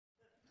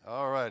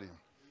All righty.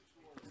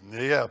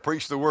 Yeah,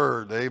 preach the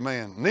word.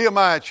 Amen.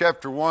 Nehemiah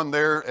chapter 1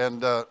 there,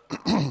 and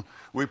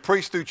we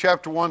preached through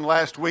chapter 1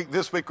 last week.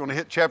 This week we're going to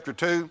hit chapter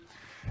 2.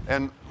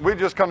 And we're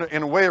just kind of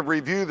in a way of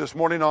review this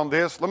morning on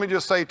this. Let me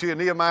just say to you,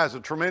 Nehemiah is a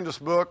tremendous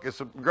book.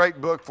 It's a great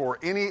book for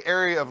any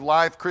area of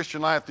life,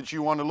 Christian life, that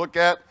you want to look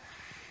at.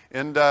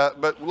 And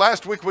but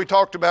last week we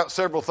talked about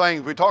several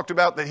things. We talked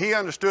about that he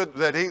understood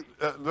that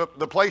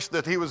the place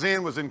that he was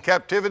in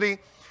captivity.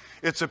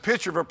 It's a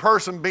picture of a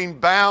person being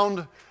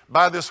bound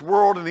by this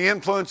world and the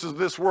influences of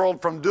this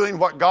world from doing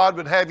what God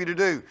would have you to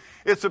do.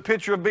 It's a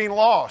picture of being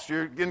lost.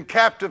 You're in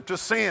captive to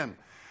sin.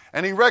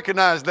 And he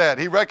recognized that.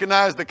 He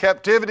recognized the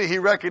captivity. He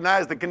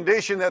recognized the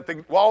condition that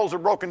the walls are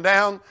broken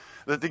down,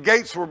 that the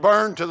gates were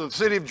burned to the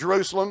city of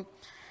Jerusalem.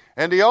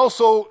 And he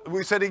also,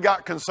 we said he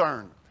got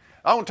concerned.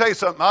 I want to tell you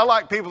something. I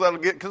like people that will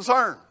get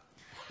concerned.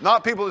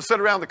 Not people that sit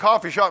around the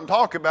coffee shop and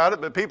talk about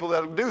it, but people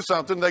that will do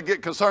something, they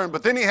get concerned.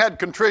 But then he had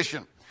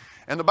contrition.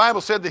 And the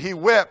Bible said that he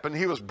wept and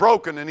he was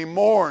broken and he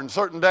mourned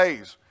certain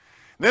days.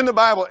 And then the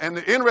Bible, and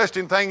the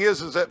interesting thing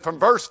is that from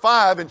verse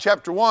 5 in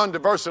chapter 1 to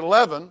verse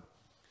 11,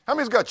 how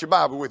many's got your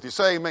Bible with you?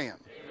 Say amen. Amen.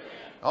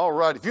 All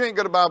right. If you ain't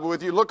got a Bible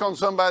with you, look on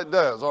somebody that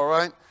does, all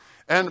right?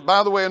 And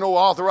by the way, an old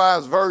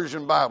authorized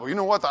version Bible. You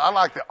know what? I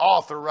like the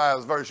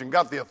authorized version.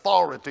 Got the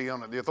authority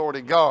on it, the authority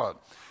of God.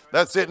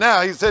 That's it.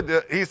 Now, he said,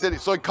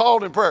 so he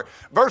called in prayer.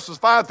 Verses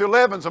 5 through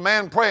 11 is a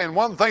man praying.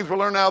 One of the things we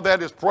learn out of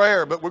that is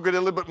prayer, but we're going to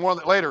do a little bit more on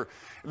that later.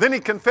 Then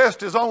he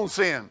confessed his own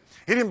sin.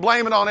 He didn't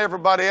blame it on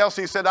everybody else.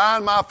 He said, I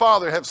and my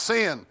father have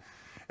sinned.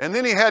 And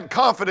then he had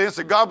confidence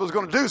that God was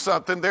going to do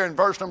something there in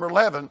verse number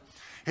 11.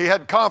 He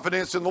had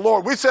confidence in the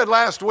Lord. We said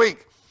last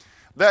week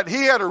that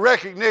he had a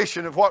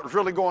recognition of what was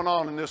really going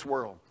on in this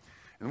world.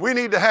 And we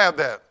need to have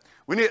that.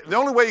 The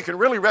only way you can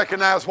really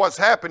recognize what's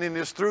happening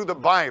is through the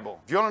Bible.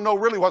 If you want to know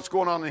really what's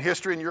going on in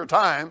history in your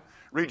time,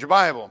 read your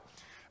Bible.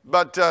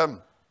 But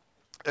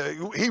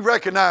he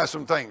recognized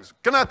some things.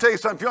 Can I tell you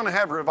something? If you want to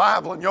have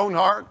revival in your own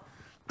heart,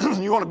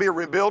 you want to be a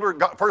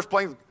rebuilder, first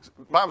place,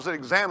 the Bible said,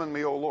 examine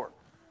me, O Lord.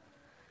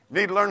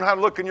 You need to learn how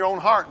to look in your own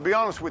heart and be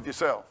honest with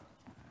yourself.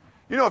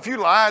 You know, if you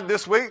lied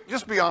this week,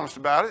 just be honest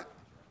about it.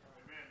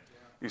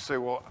 You say,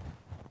 well,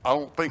 I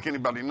don't think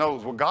anybody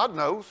knows. Well, God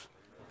knows.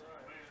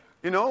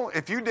 You know,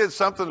 if you did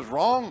something that's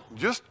wrong,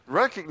 just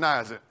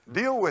recognize it.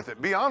 Deal with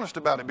it. Be honest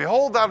about it.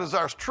 Behold, thou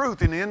desirest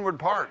truth in the inward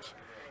parts.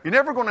 You're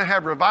never going to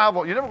have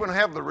revival. You're never going to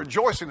have the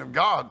rejoicing of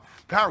God,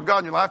 the power of God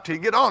in your life till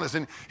you get honest.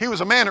 And he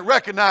was a man that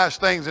recognized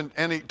things,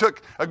 and he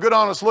took a good,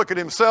 honest look at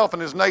himself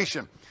and his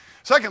nation.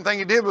 Second thing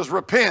he did was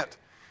repent.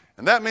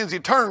 And that means he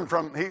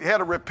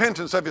had a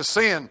repentance of his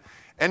sin.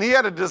 And he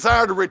had a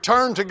desire to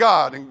return to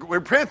God. And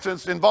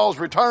repentance involves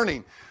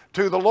returning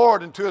to the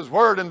Lord and to his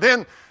word. And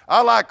then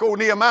I like old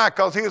Nehemiah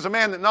because he was a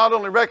man that not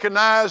only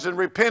recognized and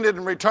repented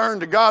and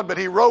returned to God, but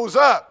he rose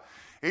up.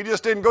 He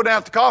just didn't go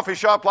down to the coffee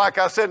shop, like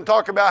I said, and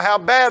talk about how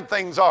bad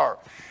things are.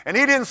 And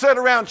he didn't sit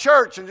around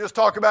church and just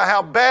talk about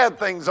how bad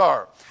things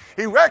are.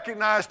 He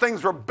recognized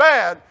things were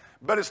bad,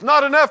 but it's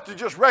not enough to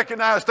just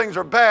recognize things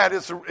are bad.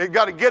 You've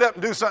got to get up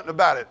and do something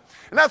about it.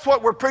 And that's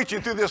what we're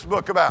preaching through this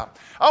book about.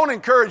 I want to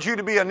encourage you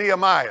to be a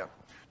Nehemiah,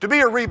 to be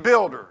a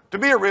rebuilder, to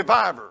be a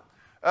reviver.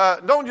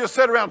 Don't just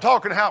sit around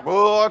talking how,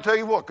 well, I'll tell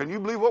you what, can you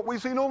believe what we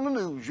seen on the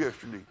news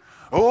yesterday?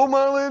 Oh,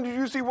 my land, did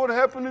you see what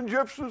happened in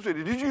Jefferson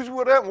City? Did you see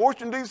what happened in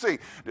Washington, D.C.?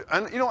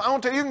 And, you know, I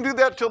want to tell you, you can do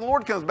that till the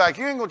Lord comes back.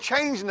 You ain't going to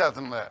change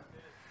nothing of that.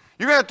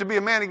 You're going to have to be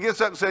a man who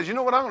gets up and says, you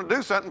know what, I'm going to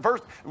do something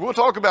first. We'll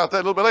talk about that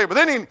a little bit later. But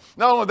then he,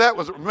 not only that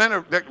was a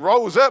man that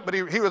rose up, but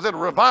he was at a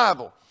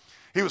revival.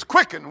 He was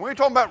quickened. When we're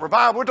talking about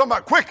revival, we're talking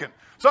about quickened.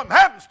 Something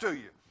happens to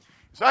you.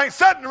 So I ain't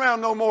sitting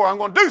around no more. I'm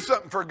going to do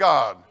something for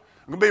God.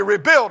 I'm going to be a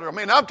rebuilder. I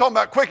mean, I'm talking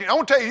about quickening. I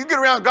want to tell you, you get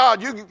around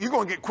God, you're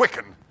going to get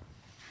quickened.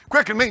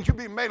 Quickened means you're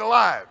being made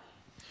alive.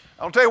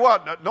 I'll tell you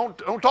what, don't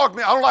talk to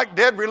me. I don't like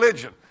dead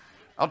religion.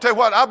 I'll tell you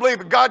what, I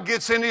believe if God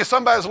gets into you,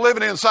 somebody's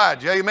living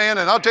inside you, amen?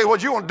 And I'll tell you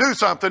what, you want to do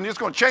something, it's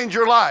going to change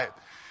your life.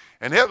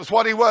 And that was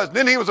what he was.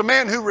 Then he was a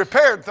man who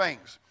repaired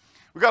things.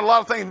 We've got a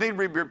lot of things that need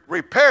to be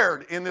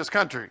repaired in this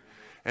country.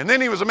 And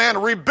then he was a man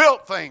who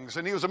rebuilt things,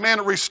 and he was a man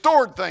that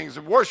restored things,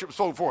 and worship and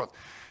so forth.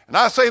 And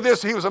I say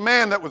this, he was a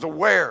man that was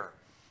aware.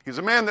 He's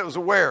a man that was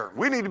aware.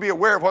 We need to be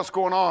aware of what's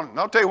going on. And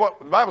I'll tell you what,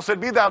 the Bible said,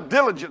 be thou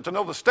diligent to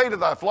know the state of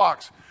thy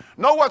flocks.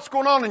 Know what's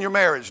going on in your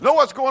marriage. Know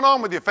what's going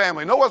on with your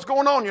family. Know what's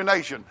going on in your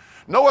nation.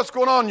 Know what's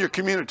going on in your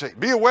community.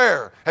 Be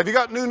aware. Have you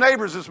got new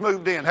neighbors that's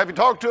moved in? Have you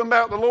talked to them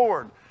about the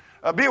Lord?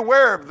 Be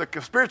aware of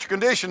the spiritual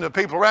condition of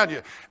people around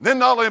you. Then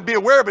not only be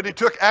aware, but he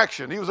took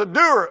action. He was a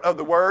doer of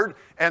the word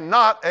and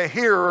not a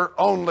hearer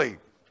only.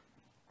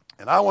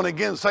 And I want to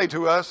again say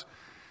to us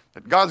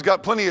that God's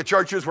got plenty of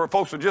churches where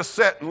folks will just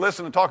sit and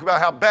listen and talk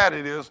about how bad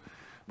it is.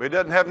 But he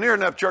doesn't have near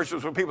enough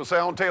churches where people say,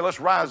 I want to tell you, let's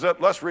rise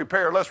up, let's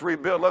repair, let's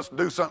rebuild, let's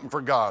do something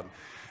for God.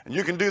 And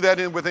you can do that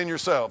within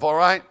yourself, all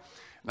right?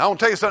 Now I want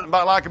to tell you something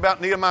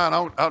about Nehemiah.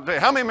 I'll tell you,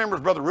 how many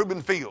members, Brother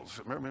Reuben Fields?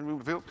 Remember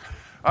Reuben Fields?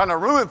 I know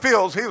Reuben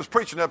Fields, he was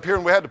preaching up here,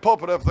 and we had the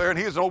pulpit up there, and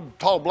he was an old,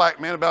 tall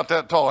black man, about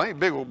that tall. He ain't a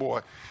big old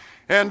boy.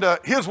 And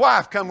his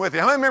wife come with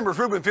him. How many members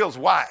Reuben Fields'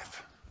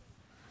 wife?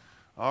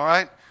 All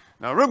right.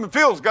 Now, Reuben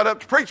Fields got up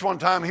to preach one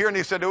time here, and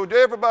he said, "Would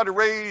everybody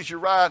raise your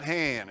right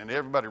hand?" And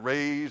everybody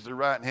raised their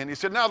right hand. He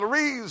said, "Now, the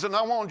reason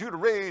I want you to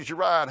raise your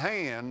right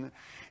hand,"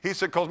 he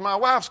said, "because my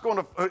wife's going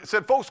to,"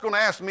 said, "folks going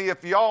to ask me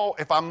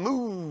if I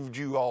moved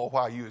you all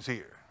while you was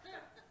here.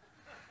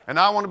 And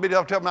I want to be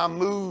able to tell them I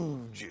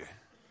moved you."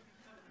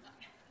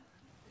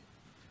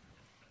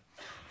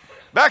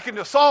 Back in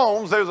the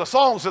Psalms, there's a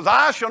song that says,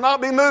 "I shall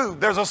not be moved."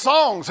 There's a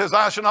song that says,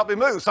 "I shall not be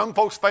moved." Some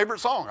folks' favorite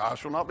song, "I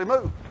shall not be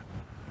moved."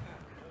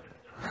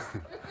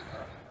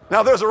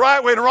 Now, there's a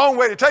right way and a wrong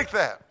way to take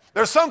that.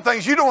 There's some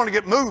things you don't want to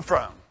get moved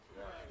from.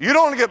 You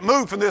don't want to get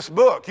moved from this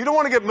book. You don't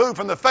want to get moved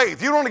from the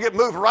faith. You don't want to get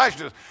moved from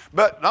righteousness.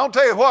 But I'll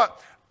tell you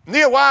what,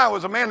 Nehemiah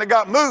was a man that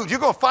got moved. You're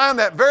going to find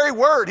that very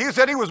word. He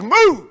said he was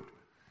moved.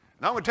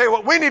 And I'm going to tell you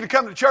what, we need to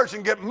come to church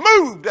and get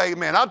moved,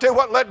 amen. I'll tell you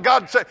what, let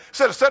God say,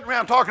 instead of sitting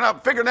around talking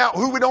about, figuring out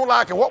who we don't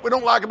like and what we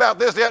don't like about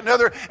this, that, and the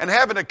other, and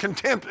having a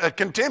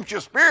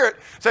contemptuous spirit,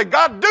 say,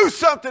 "God, do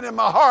something in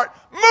my heart.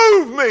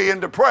 Move me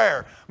into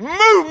prayer.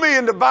 Move me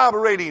into Bible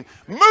reading.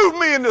 Move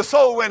me into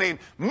soul winning.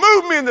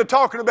 Move me into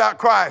talking about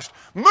Christ.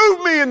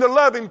 Move me into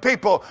loving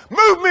people.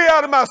 Move me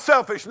out of my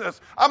selfishness."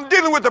 I'm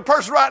dealing with a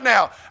person right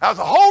now. As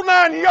a whole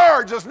 9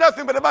 yards, there's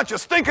nothing but a bunch of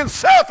stinking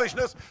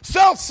selfishness,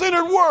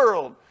 self-centered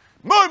world.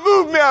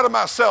 Move me out of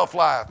my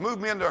self-life.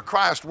 Move me into a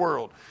Christ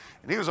world.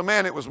 And he was a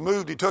man that was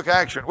moved. He took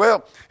action.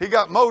 Well, he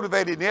got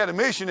motivated, and he had a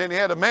mission, and he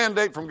had a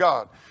mandate from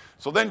God.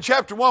 So then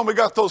chapter 1, we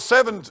got those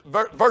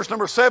verse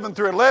number 7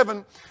 through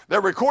 11. They're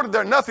recorded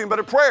there, nothing but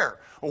a prayer.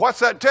 Well, what's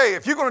that tell you?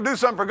 If you're going to do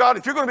something for God,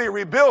 if you're going to be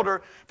a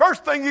rebuilder,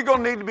 first thing you're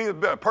going to need to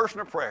be a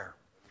person of prayer.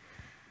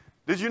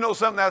 Did you know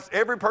something? That's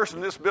every person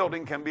in this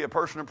building can be a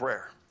person of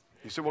prayer.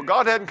 You say, "Well,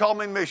 God hadn't called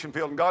me in the mission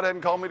field, and God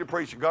hadn't called me to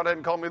preach, and God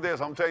hadn't called me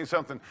this." I'm telling you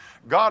something.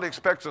 God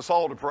expects us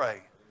all to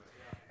pray.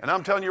 And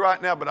I'm telling you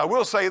right now, but I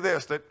will say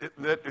this, that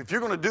if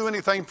you're going to do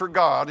anything for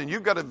God, and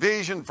you've got a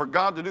vision for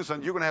God to do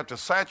something, you're going to have to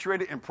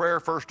saturate it in prayer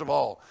first of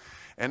all.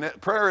 And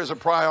that prayer is a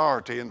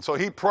priority. And so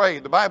he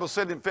prayed. The Bible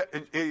said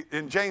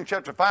in James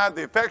chapter 5,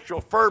 "The effectual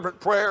fervent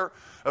prayer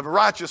of a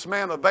righteous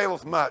man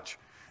availeth much."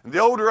 And the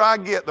older I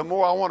get, the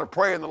more I want to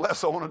pray and the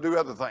less I want to do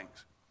other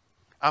things.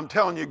 I'm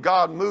telling you,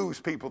 God moves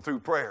people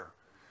through prayer.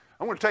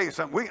 I'm going to tell you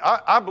something.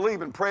 I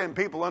believe in praying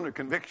people under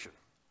conviction.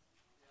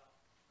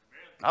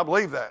 I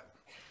believe that.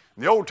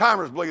 And the old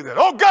timers believe that.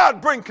 "Oh,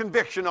 God, bring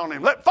conviction on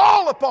him. Let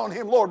fall upon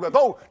him, Lord, with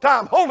old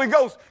time Holy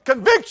Ghost,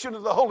 conviction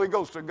of the Holy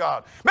Ghost of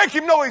God. Make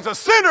him know he's a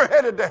sinner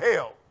headed to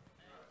hell."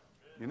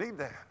 You need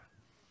that.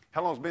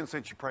 How long has it been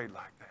since you prayed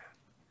like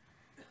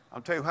that?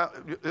 I'll tell you how,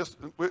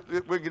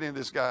 we'll get into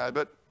this guy,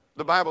 but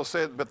the Bible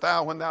said, "But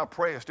thou, when thou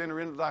prayest, enter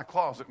into thy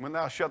closet. When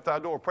thou shut thy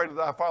door, pray to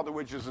thy Father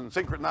which is in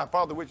secret, and thy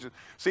Father which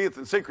seeth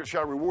in secret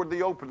shall reward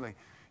thee openly."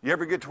 You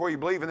ever get to where you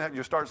believe in that,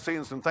 you start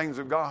seeing some things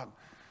of God.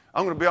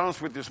 I'm going to be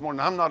honest with you this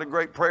morning. I'm not a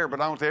great prayer,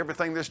 but I want to say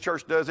everything this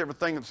church does,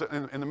 everything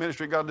in the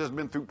ministry God does has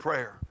been through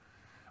prayer.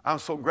 I'm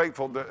so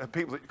grateful that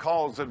people that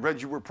called and said,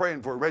 "Reggie, we're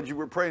praying for you. Reggie,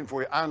 we're praying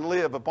for you." I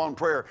live upon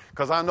prayer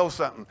because I know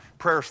something.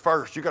 Prayer's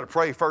first. You got to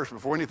pray first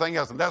before anything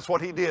else. And that's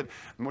what he did.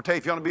 I'm going to tell you,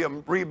 if you want to be a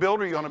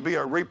rebuilder, you want to be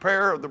a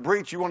repairer of the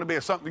breach, you want to be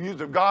something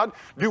used of God,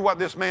 do what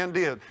this man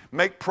did.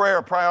 Make prayer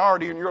a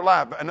priority in your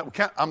life. And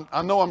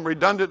I know I'm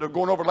redundant of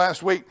going over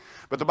last week,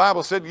 but the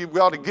Bible said we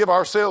ought to give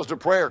ourselves to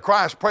prayer.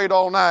 Christ prayed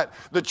all night.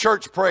 The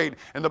church prayed.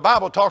 And the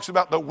Bible talks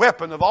about the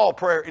weapon of all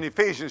prayer in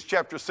Ephesians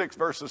chapter 6,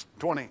 verses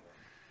 20.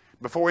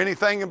 Before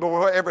anything and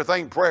before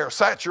everything, prayer.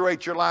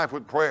 Saturate your life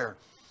with prayer.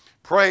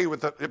 Prayer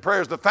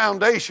is the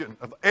foundation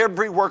of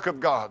every work of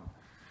God.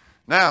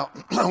 Now,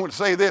 I want to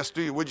say this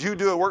to you. Would you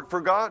do a work for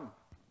God?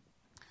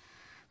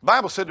 The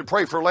Bible said to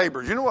pray for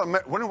laborers. You know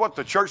what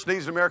the church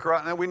needs in America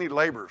right now? We need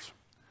laborers.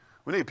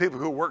 We need people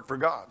who work for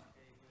God.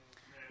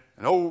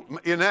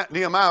 And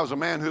Nehemiah was a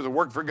man who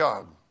worked for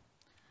God.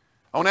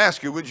 I want to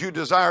ask you, would you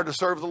desire to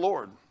serve the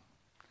Lord?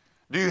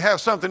 Do you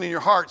have something in your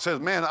heart that says,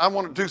 "Man, I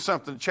want to do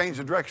something to change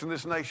the direction of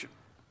this nation.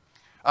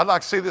 I'd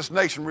like to see this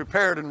nation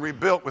repaired and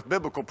rebuilt with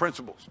biblical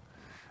principles."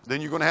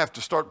 Then you're going to have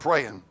to start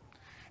praying.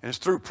 And it's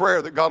through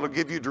prayer that God will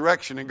give you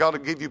direction and God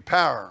will give you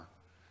power.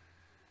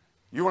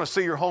 You want to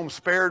see your home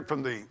spared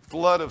from the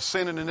flood of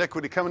sin and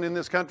iniquity coming in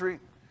this country?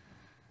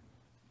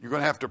 You're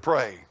going to have to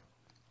pray.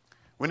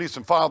 We need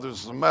some fathers,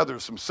 some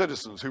mothers, some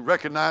citizens who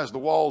recognize the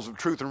walls of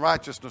truth and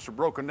righteousness are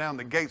broken down.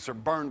 The gates are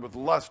burned with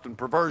lust and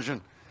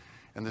perversion.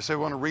 And they say,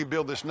 "We want to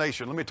rebuild this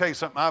nation." Let me tell you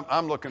something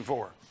I'm looking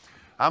for.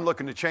 I'm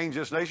looking to change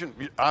this nation.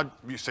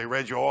 You say,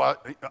 "Reggie,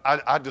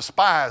 I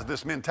despise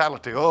this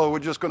mentality. Oh, we're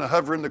just going to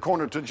hover in the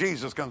corner till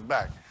Jesus comes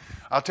back."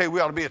 I'll tell you,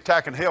 we ought to be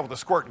attacking hell with a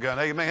squirt gun.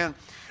 Amen.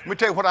 Let me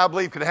tell you what I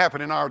believe could happen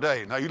in our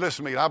day. Now, you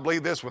listen to me. I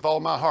believe this with all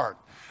my heart.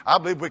 I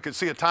believe we could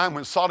see a time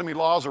when sodomy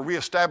laws are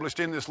reestablished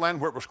in this land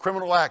where it was a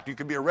criminal act. You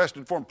could be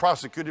arrested for and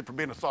prosecuted for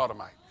being a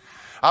sodomite.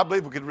 I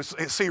believe we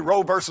could see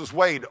Roe versus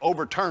Wade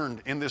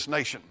overturned in this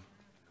nation.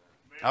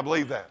 I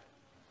believe that.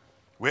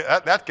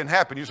 That can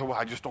happen. You say, "Well,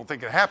 I just don't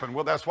think it happened."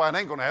 Well, that's why it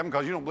ain't going to happen,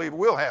 because you don't believe it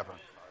will happen.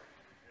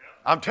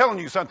 I'm telling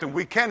you something,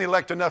 we can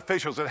elect enough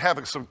officials that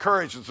have some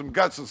courage and some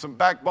guts and some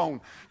backbone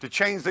to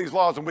change these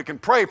laws, and we can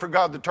pray for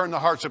God to turn the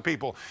hearts of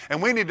people.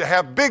 And we need to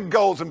have big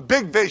goals and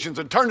big visions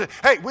and turn it.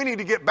 Hey, we need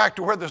to get back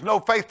to where there's no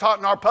faith taught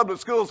in our public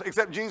schools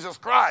except Jesus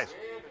Christ.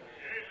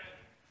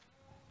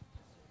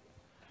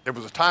 There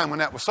was a time when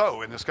that was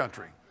so in this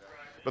country.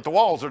 But the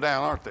walls are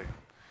down, aren't they?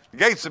 The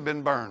gates have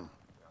been burned.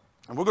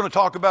 And we're going to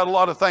talk about a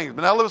lot of things.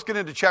 But now let's get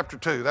into chapter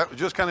 2. That was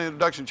just kind of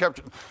introduction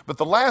chapter. But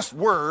the last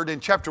word in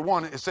chapter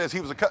 1, it says he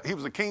was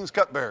a king's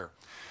cupbearer.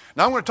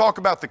 Now I'm going to talk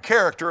about the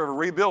character of a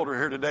rebuilder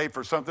here today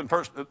for something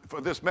first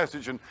for this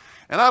message. And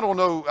I don't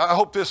know, I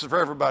hope this is for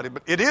everybody,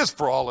 but it is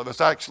for all of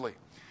us actually.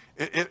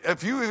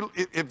 If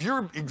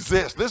you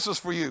exist, this is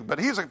for you. But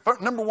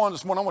number one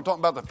this morning, I want to talk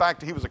about the fact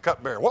that he was a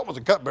cupbearer. What was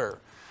a cupbearer?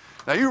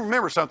 Now, you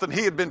remember something.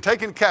 He had been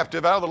taken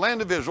captive out of the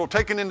land of Israel,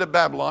 taken into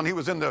Babylon. He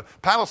was in the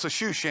palace of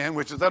Shushan,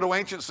 which is that old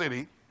ancient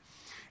city.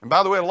 And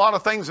by the way, a lot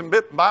of things in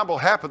the Bible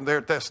happened there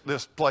at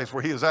this place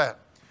where he is at.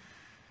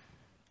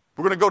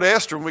 We're going to go to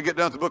Esther when we get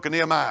done to the book of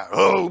Nehemiah.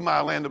 Oh,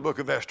 my land, the book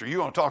of Esther. You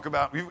want to talk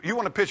about, you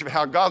want a picture of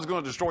how God's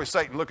going to destroy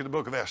Satan, look at the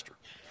book of Esther.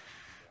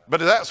 But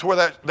that's where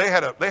I've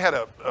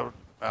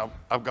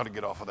got to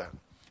get off of that.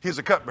 He's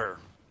a cupbearer.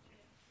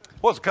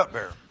 What's a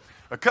cupbearer?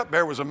 A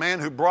cupbearer was a man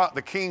who brought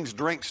the king's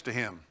drinks to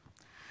him.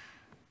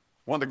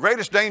 One of the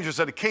greatest dangers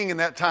that a king in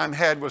that time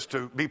had was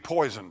to be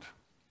poisoned.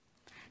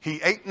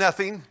 He ate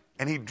nothing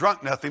and he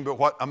drank nothing but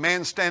what a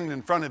man standing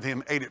in front of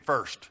him ate it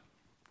first.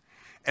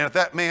 And if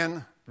that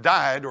man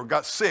died or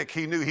got sick,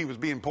 he knew he was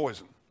being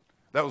poisoned.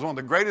 That was one of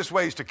the greatest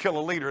ways to kill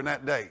a leader in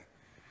that day.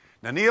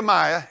 Now,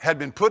 Nehemiah had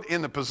been put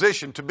in the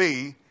position to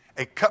be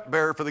a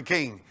cupbearer for the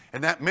king.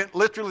 And that meant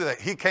literally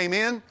that he came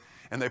in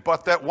and they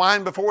put that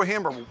wine before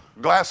him or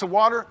glass of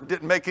water. It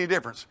didn't make any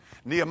difference.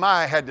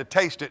 Nehemiah had to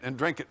taste it and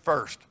drink it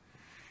first.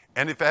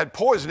 And if it had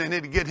poison in it,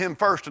 it'd get him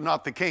first and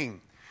not the king.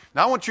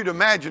 Now, I want you to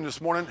imagine this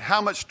morning how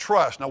much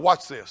trust. Now,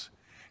 watch this.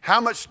 How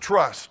much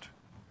trust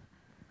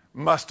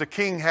must a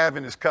king have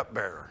in his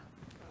cupbearer?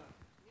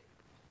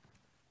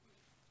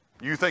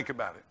 You think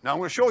about it. Now, I'm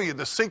going to show you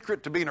the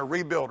secret to being a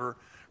rebuilder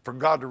for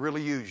God to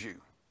really use you.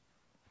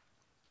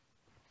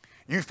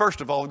 You, first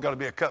of all, have got to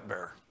be a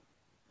cupbearer.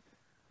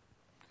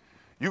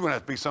 You're going to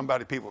have to be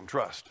somebody people can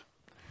trust.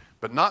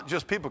 But not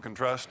just people can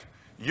trust.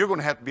 You're going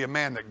to have to be a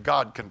man that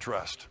God can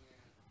trust.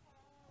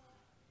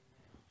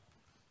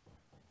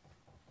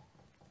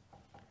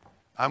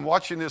 I'm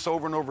watching this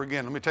over and over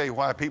again. Let me tell you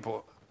why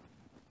people,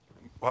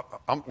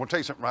 I'm going to tell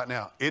you something right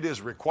now. It is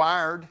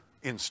required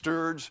in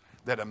stewards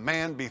that a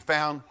man be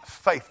found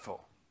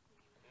faithful.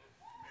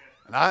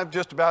 And I've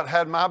just about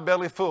had my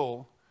belly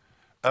full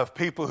of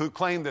people who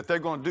claim that they're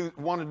going to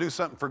want to do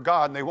something for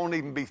God and they won't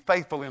even be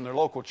faithful in their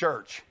local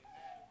church.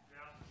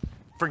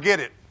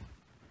 Forget it.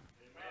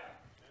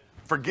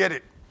 Forget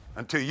it.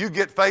 Until you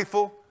get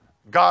faithful,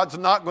 God's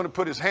not going to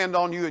put his hand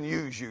on you and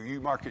use you. You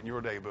mark it in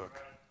your day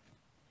book.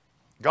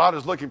 God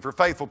is looking for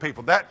faithful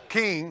people. That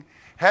king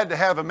had to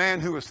have a man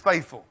who was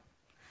faithful.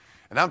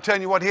 And I'm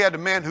telling you what, he had a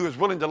man who was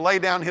willing to lay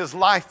down his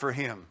life for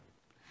him.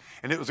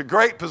 And it was a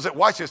great position.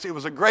 Watch this. It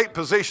was a great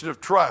position of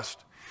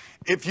trust.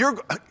 If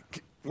you're,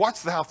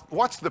 what's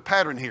the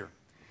pattern here?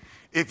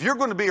 If you're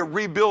going to be a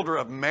rebuilder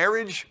of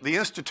marriage, the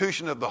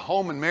institution of the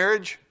home and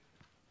marriage,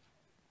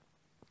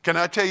 can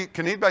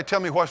anybody tell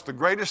me what's the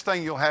greatest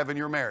thing you'll have in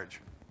your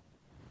marriage?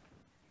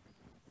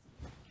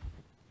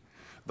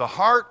 The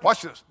heart,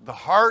 watch this, the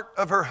heart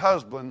of her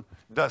husband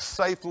does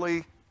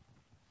safely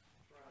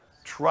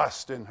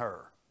trust in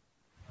her.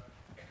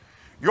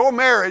 Your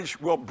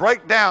marriage will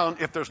break down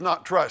if there's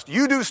not trust.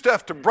 You do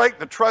stuff to break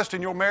the trust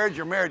in your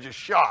marriage is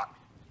shot.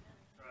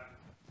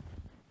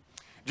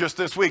 Just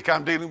this week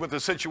I'm dealing with a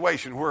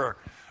situation where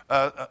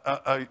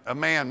a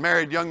man,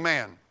 married young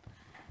man,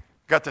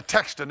 got to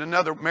texting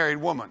another married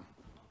woman.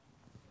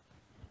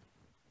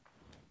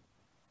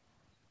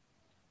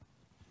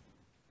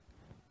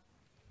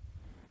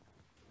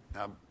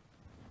 Now, it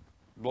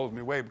blows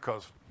me away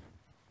because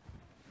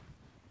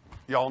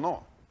y'all know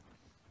him.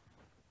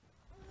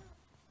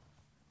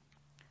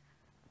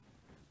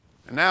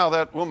 And now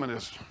that woman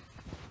is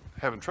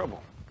having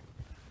trouble.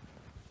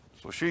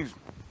 So she's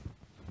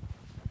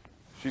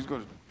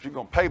going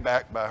to pay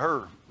back by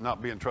her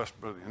not being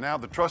trustworthy. And now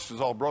the trust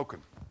is all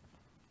broken.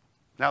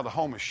 Now the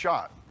home is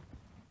shot.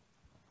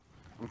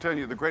 I'm telling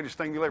you, the greatest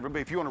thing you'll ever be,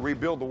 if you want to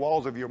rebuild the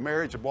walls of your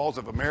marriage, the walls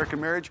of American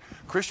marriage,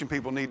 Christian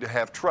people need to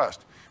have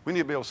trust. We need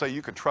to be able to say,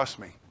 you can trust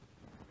me.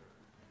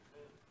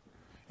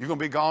 You're going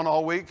to be gone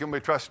all week, you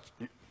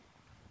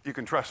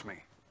can trust me.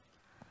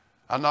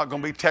 I'm not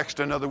going to be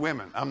texting other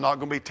women. I'm not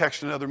going to be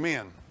texting other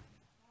men.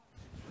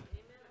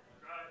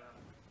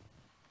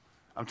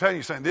 I'm telling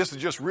you something, this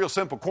is just real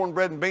simple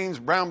cornbread and beans,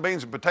 brown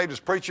beans and potatoes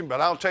preaching,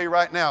 but I'll tell you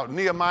right now,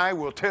 Nehemiah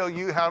will tell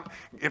you how,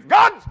 if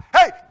God,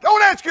 hey,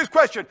 don't ask you this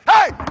question.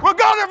 Hey, will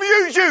God ever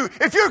use you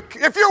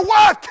if your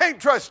wife can't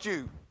trust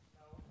you?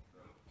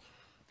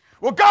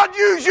 Will God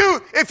use you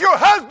if your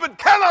husband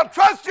cannot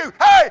trust you?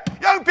 Hey,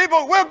 young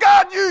people, will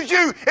God use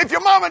you if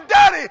your mom and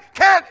daddy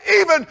can't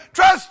even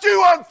trust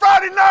you on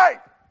Friday night?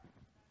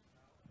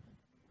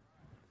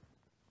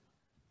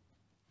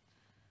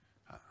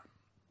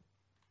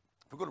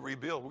 going to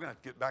rebuild, we're going to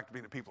have to get back to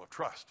being a people of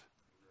trust.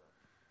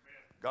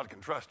 God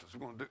can trust us.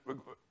 We're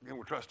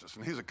going to trust us,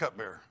 and he's a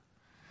cupbearer.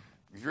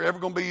 If you're ever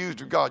going to be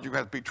used of God, you're going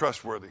to have to be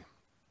trustworthy.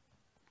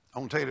 I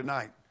want to tell you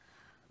tonight,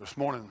 this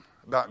morning,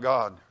 about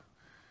God.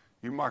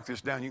 You mark this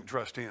down, you can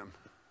trust him.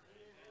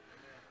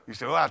 You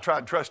say, well, I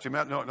tried to trust him.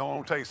 No, I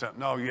want to tell you something.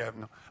 No, you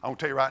haven't. I want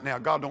to tell you right now,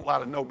 God don't lie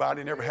to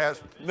nobody. Never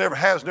has,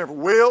 never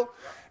will.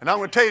 And I'm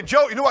going to tell you,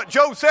 Job, you know what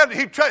Job said?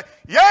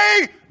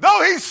 Yea,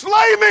 though he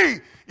slay me,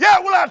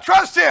 yet will I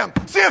trust him.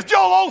 See if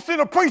Joel Osteen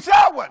will preach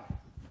that one.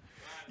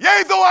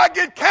 Yea, though I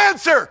get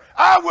cancer,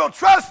 I will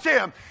trust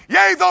him.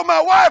 Yea, though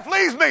my wife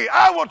leaves me,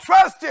 I will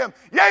trust him.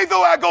 Yea,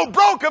 though I go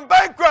broke and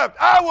bankrupt,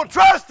 I will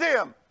trust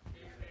him.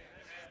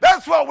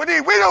 That's what we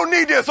need. We don't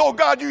need this. Oh,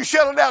 God, you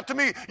shut it out to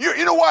me.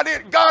 You know what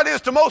God is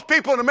to most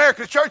people in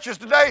America's churches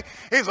today?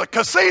 He's a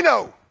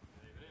casino.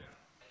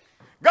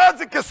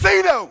 God's a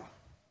casino.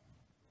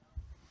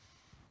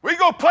 We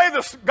go play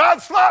the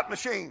God's slot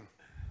machine.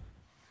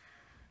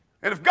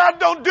 And if God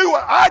don't do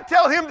what I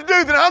tell him to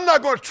do, then I'm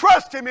not going to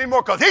trust him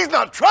anymore because he's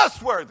not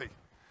trustworthy.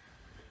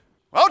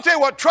 Well, I'll tell you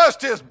what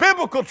trust is.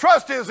 Biblical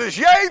trust is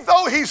yea,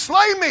 though he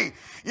slay me,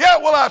 yet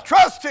will I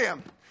trust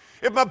him.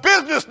 If my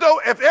business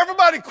if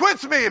everybody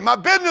quits me, if my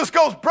business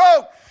goes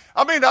broke,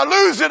 I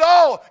lose it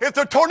all. If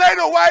the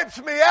tornado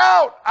wipes me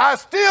out, I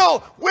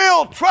still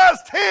will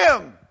trust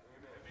him.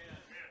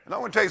 And I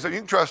want to tell you something.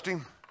 You can trust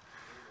him.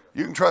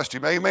 You can trust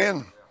him.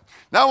 Amen.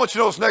 Now I want you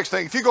to know this next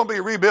thing. If you're going to be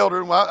a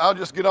rebuilder, well, I'll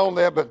just get on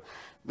that, but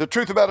the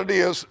truth about it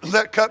is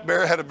that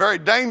cupbearer had a very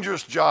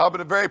dangerous job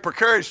and a very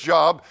precarious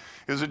job.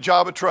 Is a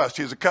job of trust.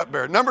 He's a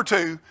cupbearer. Number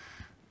 2,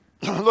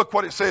 look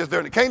what it says there.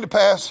 And it came to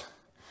pass,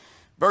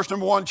 verse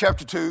number 1,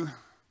 chapter 2,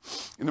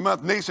 in the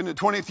month Nisan, the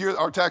 20th year,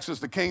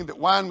 Artaxerxes the king, that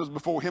wine was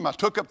before him. I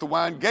took up the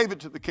wine, gave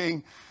it to the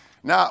king.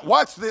 Now,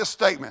 watch this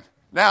statement.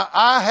 Now,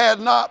 I had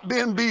not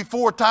been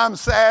before time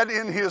sad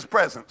in his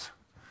presence.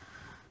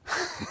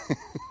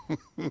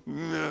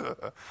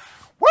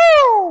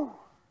 Woo!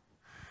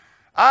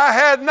 I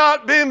had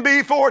not been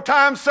before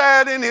time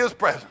sad in his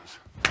presence.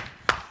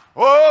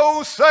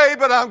 Oh, say,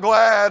 but I'm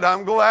glad,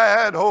 I'm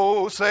glad.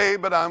 Oh, say,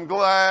 but I'm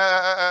glad.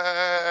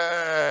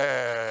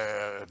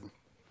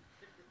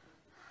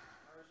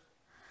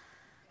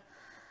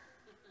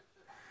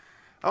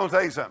 I want to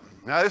tell you something.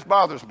 Now, this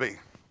bothers me.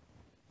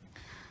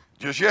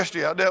 Just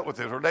yesterday, I dealt with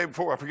it, or the day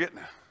before, I forget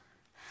now.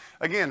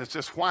 Again, it's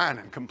just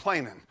whining,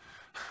 complaining.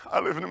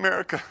 I live in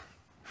America.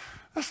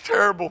 That's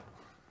terrible.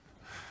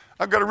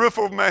 I've got a roof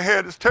over my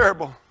head. It's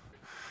terrible.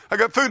 I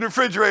got food in the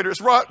refrigerator.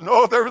 It's rotten.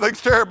 Oh,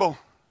 everything's terrible.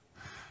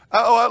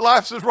 Oh,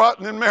 life's is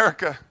rotten in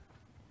America.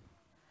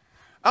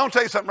 I want to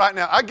tell you something right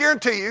now. I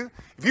guarantee you,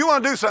 if you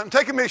want to do something,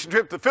 take a mission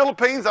trip to the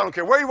Philippines. I don't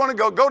care where you want to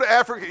go to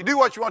Africa. You do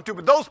what you want to,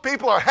 but those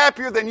people are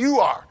happier than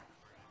you are.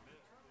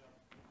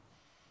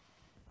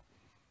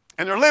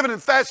 And they're living in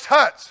thatched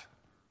huts.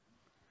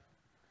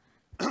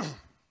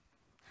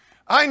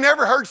 I ain't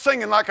never heard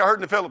singing like I heard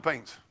in the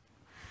Philippines.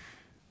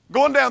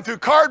 Going down through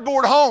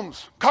cardboard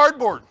homes,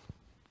 cardboard.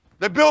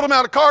 They build them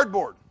out of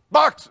cardboard,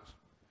 boxes.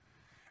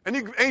 And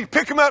you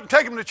pick them up and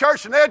take them to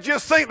church, and they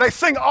just sing. They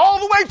sing all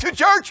the way to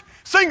church,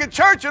 sing at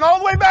church, and all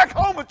the way back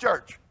home at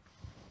church.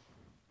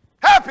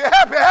 Happy,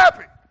 happy,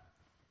 happy.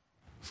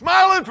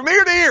 Smiling from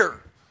ear to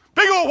ear.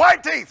 Big old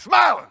white teeth,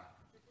 smiling.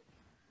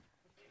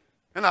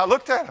 And I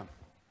looked at them.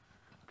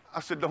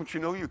 I said, don't you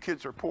know your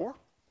kids are poor?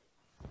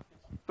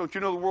 Don't you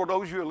know the world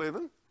owes you a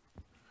living?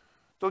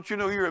 Don't you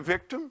know you're a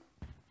victim?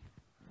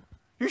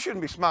 You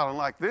shouldn't be smiling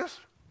like this.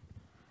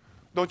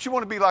 Don't you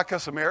want to be like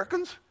us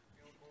Americans?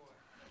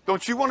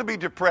 Don't you want to be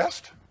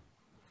depressed?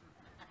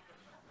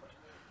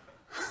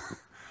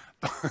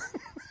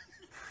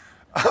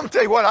 I'm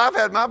tell you what, I've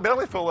had my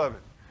belly full of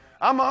it.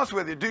 I'm honest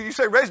with you. Do you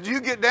say, Rez, do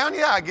you get down?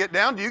 Yeah, I get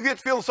down. Do you get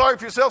feeling sorry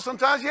for yourself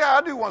sometimes? Yeah,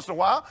 I do once in a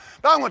while.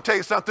 But I'm going to tell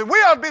you something. We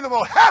ought to be the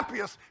most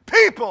happiest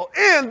people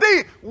in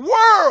the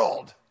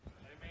world.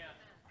 Amen.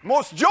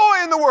 Most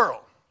joy in the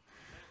world.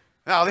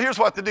 Now, here's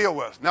what the deal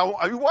was. Now,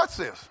 you watch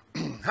this.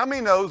 How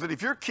many knows that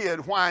if your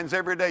kid whines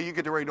every day, you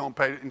get to where you don't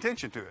pay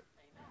attention to it?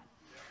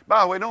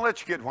 By the way, don't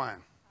let your kid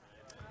whine.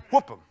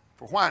 Whoop them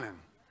for whining.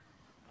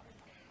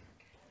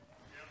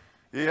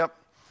 Yep.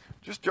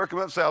 Just jerk them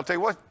up and say, I'll tell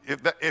you what,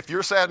 if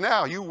you're sad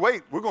now, you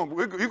wait. You're going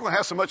to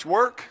have so much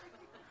work.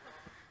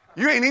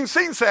 You ain't even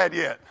seen sad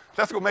yet.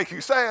 That's going to make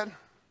you sad.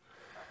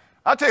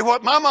 I'll tell you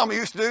what my mama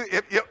used to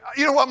do.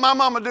 You know what my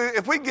mama do?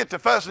 If we get to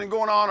fussing and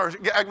going on, or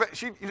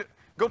she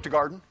go to the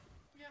garden.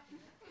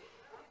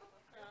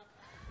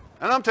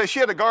 And I'm telling you, she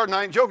had a garden,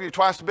 I ain't joking,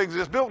 twice as big as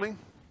this building.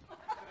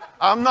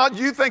 I'm not,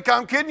 you think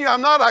I'm kidding you?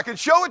 I'm not. I can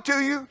show it to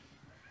you.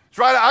 It's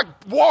right.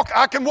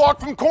 I can walk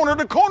from corner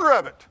to corner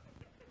of it.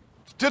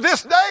 To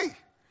this day.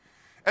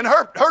 And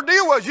her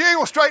deal was, you ain't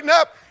going to straighten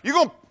up. You're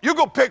going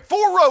to pick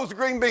 4 rows of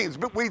green beans,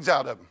 but weeds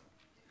out of them.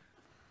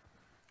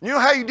 You know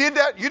how you did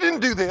that? You didn't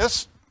do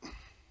this.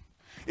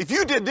 If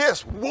you did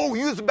this, whoa,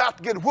 you was about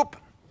to get a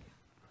whooping.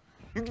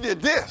 You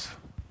did this.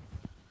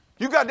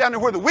 You got down there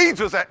where the weeds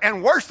was at.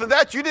 And worse than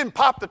that, you didn't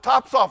pop the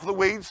tops off of the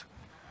weeds.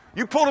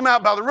 You pulled them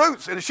out by the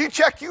roots, and she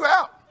checked you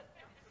out.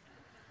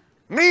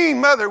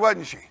 Mean mother,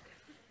 wasn't she?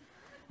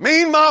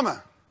 Mean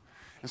mama.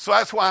 And so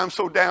that's why I'm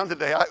so down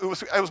today.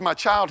 It was my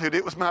childhood.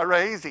 It was my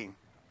raising.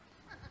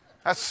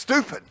 That's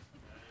stupid.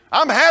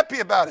 I'm happy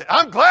about it.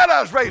 I'm glad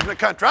I was raised in the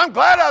country. I'm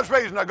glad I was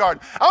raised in a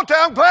garden. I'll tell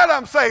you, I'm glad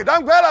I'm saved.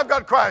 I'm glad I've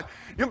got Christ.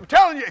 I'm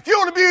telling you, if you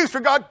want to be used for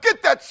God,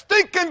 get that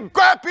stinking,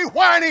 grappy,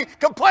 whiny,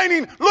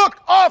 complaining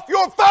look off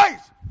your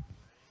face.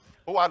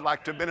 Oh, I'd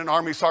like to have been an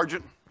army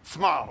sergeant.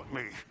 Smile at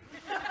me.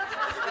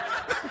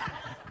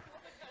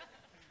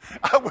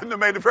 I wouldn't have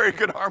made a very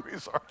good army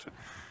sergeant.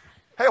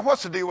 Hey,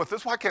 what's the deal with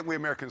this? Why can't we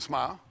Americans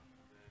smile?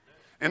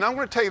 And I'm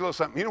going to tell you a little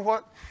something. You know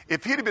what?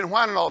 If he'd have been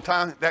whining all the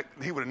time,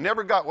 he would have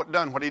never got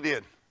done what he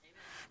did.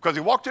 Because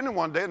he walked in there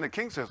one day and the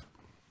king says,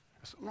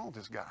 "There's something wrong with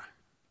this guy.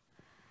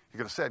 He's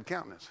got a sad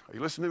countenance. Are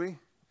you listening to me?"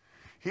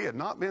 He had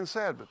not been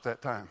sad at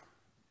that time.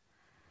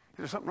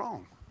 There's something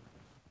wrong.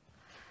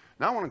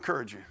 Now I want to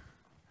encourage you.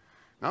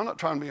 Now I'm not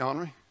trying to be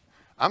ornery.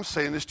 I'm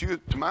saying this to you,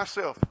 to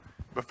myself,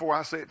 before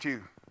I say it to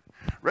you.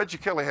 Reggie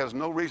Kelly has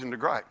no reason to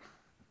gripe.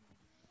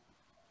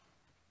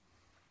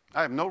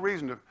 I have no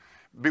reason to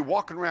be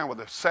walking around with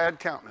a sad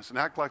countenance and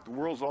act like the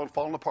world's all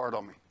falling apart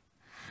on me.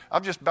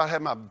 I've just about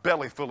had my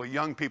belly full of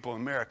young people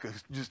in America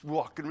just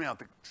walking around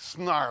with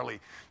snarly,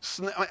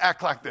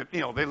 act like that,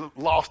 they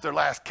lost their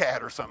last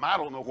cat or something. I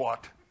don't know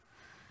what.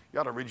 You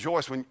ought to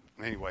rejoice when,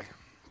 anyway.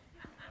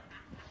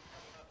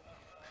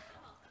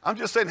 I'm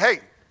just saying,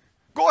 hey,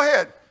 go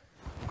ahead.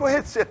 Go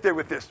ahead, sit there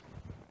with this.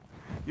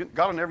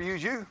 God will never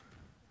use you.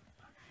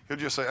 He'll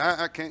just say,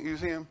 I can't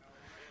use him.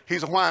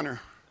 He's a whiner.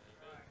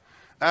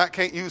 I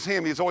can't use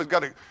him. He's always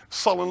got a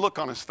sullen look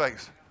on his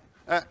face.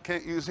 I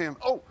can't use him.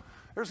 Oh,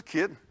 there's a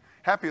kid,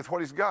 happy with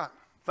what he's got.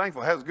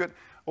 Thankful,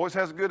 always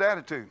has a good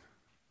attitude.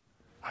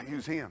 I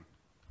use him.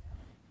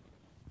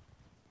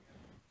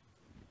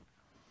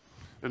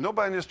 There's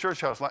nobody in this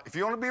church house if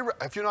you're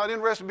not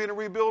interested in being a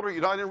rebuilder,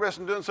 you're not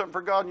interested in doing something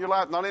for God in your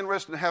life, not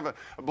interested in having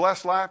a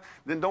blessed life,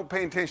 then don't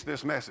pay attention to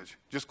this message.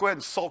 Just go ahead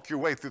and sulk your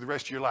way through the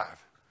rest of your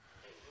life.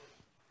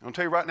 I'll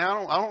tell you right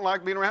now, I don't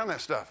like being around that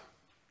stuff.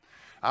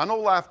 I know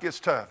life gets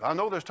tough. I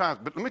know there's times,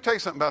 but let me tell you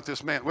something about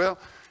this man. Well,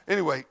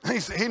 anyway,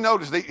 he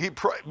noticed he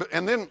prayed,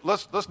 and then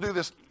let's do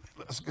this.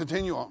 Let's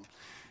continue on.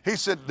 He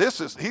said, this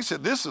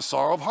is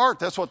sorrow of heart.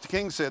 That's what the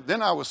king said.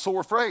 Then I was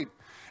sore afraid.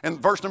 And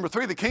verse number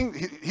 3, the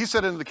king, he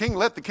said unto the king,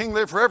 let the king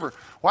live forever.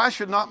 Why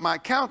should not my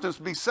countenance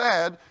be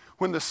sad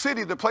when the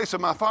city, the place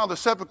of my father's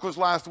sepulchres,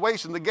 lieth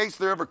waste, and the gates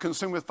thereof are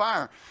consumed with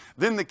fire?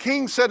 Then the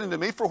king said unto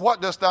me, for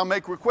what dost thou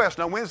make request?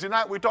 Now, Wednesday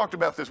night we talked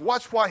about this.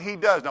 Watch what he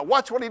does. Now,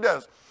 watch what he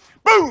does.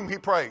 Boom, he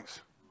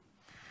prays.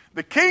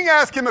 The king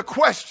asked him a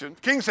question.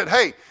 The king said,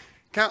 hey,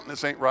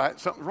 countenance ain't right.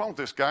 Something's wrong with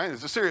this guy.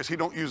 It's serious. He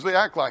don't usually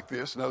act like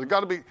this. Now,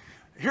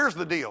 here's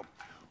the deal.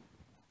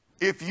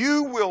 If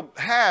you will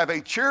have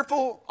a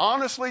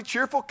honestly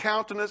cheerful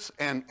countenance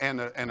and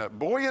a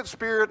buoyant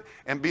spirit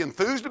and be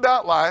enthused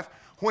about life,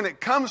 when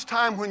it comes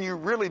time when you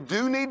really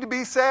do need to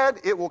be sad,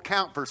 it will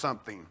count for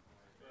something.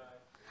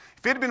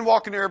 If he'd been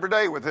walking there every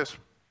day with this,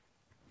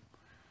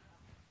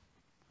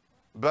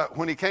 but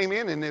when he came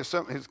in and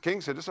his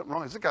king said, there's something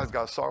wrong. This guy's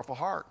got a sorrowful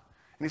heart.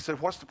 And he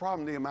said, what's the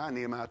problem, Nehemiah?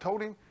 Nehemiah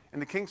told him,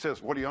 and the king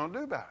says, what are you going to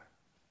do about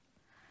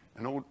it?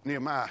 And old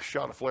Nehemiah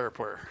shot a flare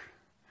prayer.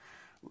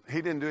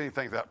 He didn't do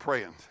anything without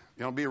praying.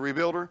 You want to be a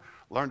rebuilder?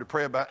 Learn to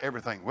pray about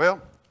everything.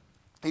 Well,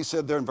 he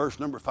said there in verse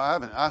number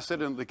 5, and I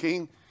said unto the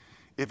king,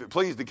 if it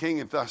please the king,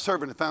 if thy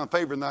servant hath found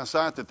favor in thy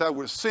sight, that thou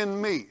wouldst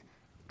send me.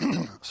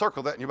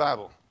 Circle that in your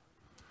Bible.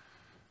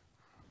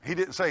 He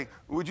didn't say,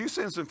 would you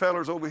send some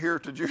fellers over here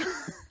to Judah?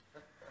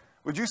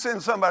 Would you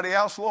send somebody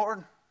else,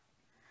 Lord?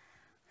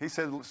 He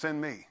said,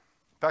 send me. In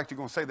fact, you're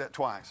going to say that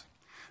twice.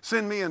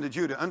 Send me unto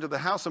Judah, unto the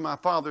house of my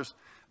fathers,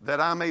 that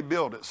I may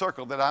build it.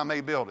 Circle, that I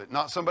may build it.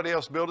 Not somebody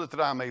else build it,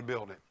 that I may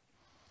build it.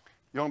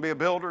 You want to be a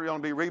builder? You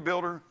want to be a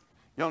rebuilder?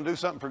 You want to do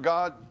something for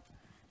God?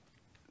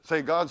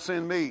 Say, God,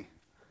 send me.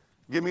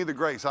 Give me the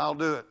grace. I'll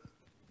do it.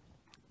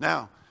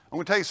 Now, I'm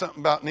going to tell you something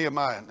about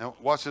Nehemiah. Now,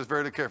 watch this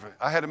very carefully.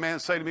 I had a man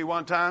say to me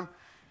one time,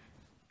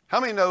 how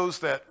many knows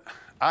that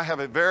I have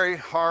a very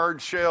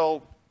hard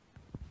shell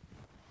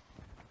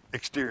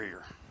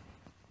exterior?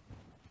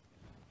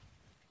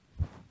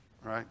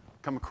 Right?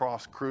 Come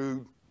across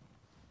crude,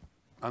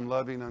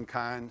 unloving,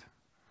 unkind.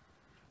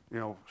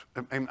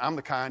 And I'm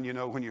the kind,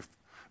 when you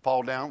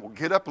fall down, well,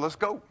 get up, let's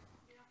go.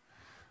 Yeah.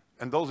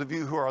 And those of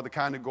you who are the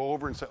kind to go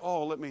over and say,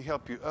 oh, let me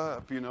help you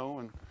up,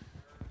 and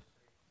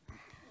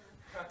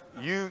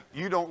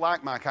you don't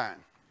like my kind.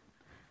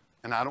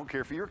 And I don't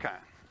care for your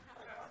kind.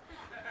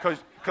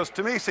 Because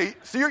to me, see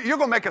you're going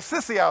to make a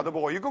sissy out of the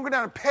boy. You're going to go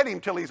down and pet him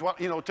till he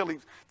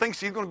thinks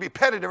he's going to be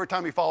petted every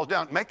time he falls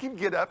down. Make him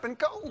get up and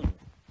go.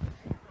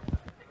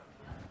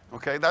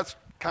 Okay, that's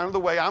kind of the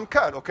way I'm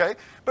cut, okay?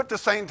 But at the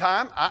same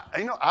time,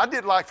 I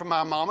did like for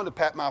my mama to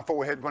pat my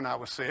forehead when I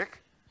was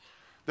sick.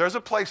 There's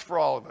a place for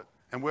all of it,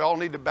 and we all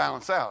need to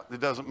balance out. It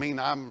doesn't mean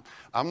I'm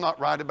not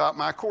right about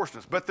my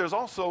coarseness. But there's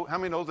also, how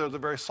many know there's a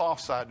very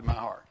soft side to my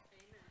heart?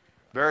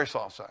 Very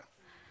soft side.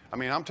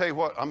 I'm telling you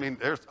what,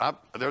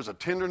 there's a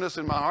tenderness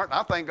in my heart, and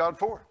I thank God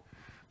for it.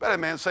 But a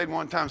man said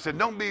one time,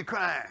 don't be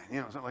crying.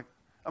 Something like,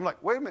 I'm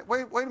like, wait a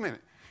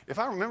minute. If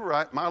I remember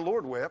right, my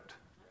Lord wept.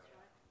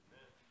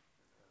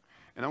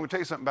 And I'm going to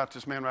tell you something about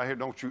this man right here.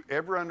 Don't you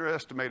ever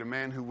underestimate a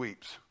man who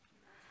weeps.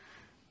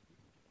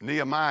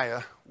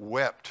 Nehemiah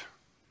wept.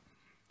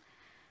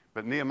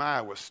 But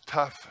Nehemiah was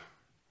tough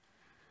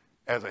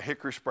as a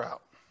hickory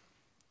sprout.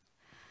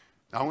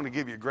 Now, I want to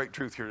give you a great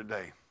truth here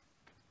today.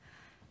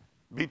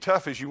 Be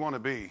tough as you want to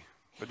be,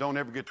 but don't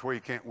ever get to where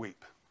you can't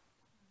weep.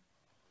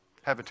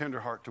 Have a tender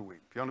heart to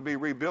weep. If you want to be a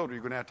rebuilder, you're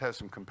going to have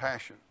some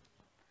compassion.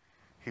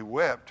 He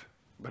wept,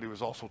 but he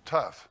was also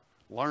tough.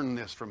 Learn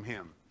this from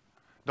him.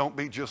 Don't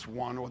be just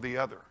one or the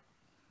other.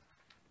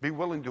 Be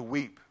willing to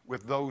weep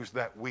with those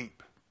that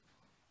weep.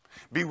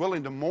 Be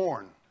willing to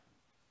mourn.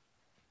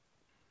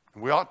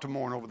 And we ought to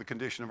mourn over the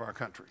condition of our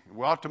country.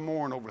 We ought to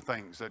mourn over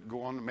things that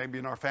go on, maybe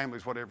in our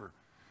families, whatever.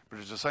 But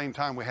at the same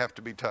time, we have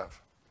to be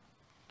tough.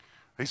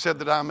 He said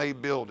that I may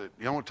build it.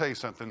 I want to tell you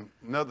something.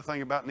 Another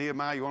thing about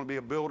Nehemiah, you want to be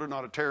a builder,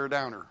 not a tear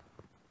downer.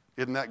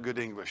 Isn't that good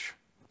English?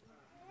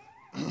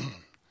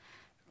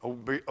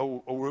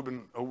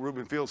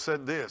 Reuben Fields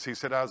said this. He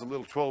said, I was a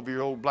little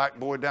 12-year-old black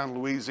boy down in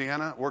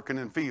Louisiana working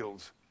in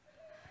fields.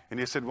 And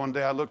he said, one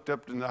day I looked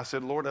up and I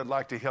said, Lord, I'd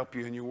like to help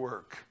you in your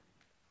work.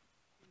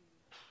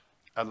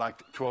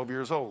 12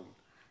 years old.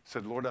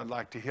 Said, Lord, I'd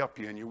like to help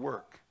you in your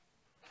work.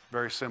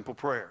 Very simple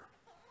prayer.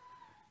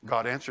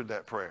 God answered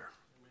that prayer.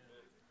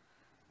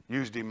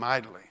 Used him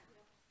mightily.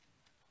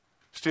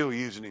 Still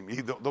using him.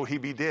 Though he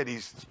be dead,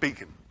 he's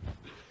speaking.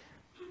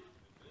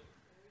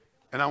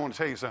 And I want to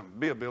tell you something.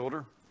 Be a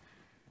builder.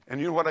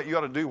 And you know what you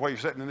ought to do while you're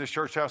sitting in this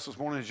church house this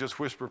morning is just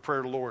whisper a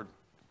prayer to the Lord.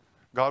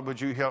 God, would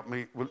you help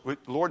me?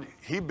 Lord,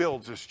 he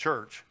builds this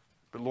church,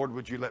 but Lord,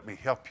 would you let me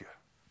help you?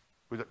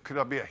 Could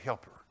I be a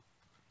helper?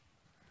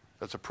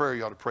 That's a prayer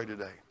you ought to pray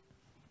today.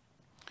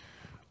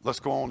 Let's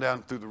go on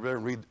down through the river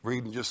and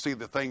read and just see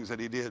the things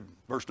that he did.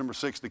 Verse number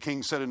 6, the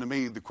king said unto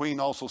me, the queen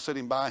also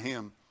sitting by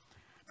him,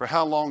 for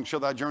how long shall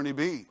thy journey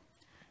be?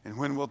 And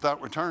when wilt thou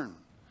return?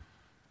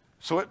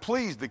 So it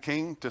pleased the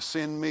king to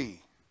send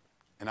me,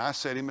 and I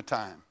set him a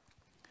time.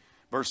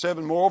 Verse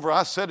 7, moreover,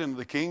 I said unto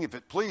the king, if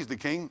it please the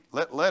king,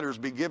 let letters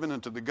be given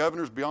unto the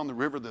governors beyond the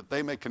river, that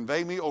they may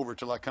convey me over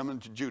till I come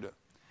into Judah.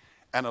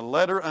 And a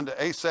letter unto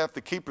Asaph,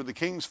 the keeper of the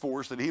king's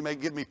force, that he may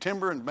give me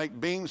timber and make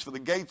beams for the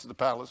gates of the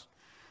palace,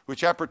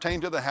 which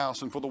appertain to the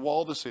house, and for the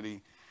wall of the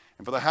city,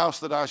 and for the house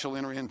that I shall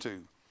enter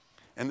into.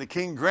 And the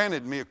king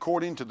granted me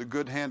according to the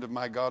good hand of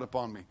my God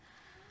upon me.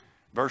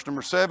 Verse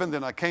number 7,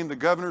 then I came to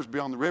governors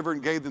beyond the river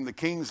and gave them the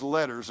king's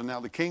letters. And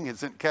now the king had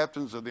sent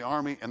captains of the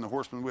army and the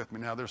horsemen with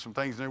me. Now there's some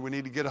things there we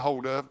need to get a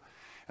hold of.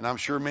 And I'm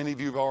sure many of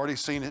you have already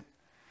seen it.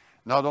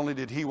 Not only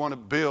did he want to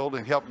build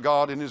and help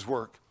God in his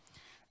work,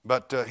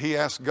 but he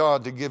asked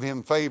God to give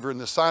him favor in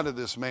the sight of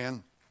this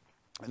man.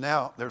 And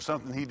now there's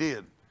something he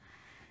did.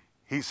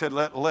 He said,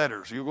 let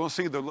letters. You're going to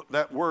see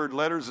that word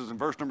letters is in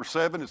verse number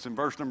 7. It's in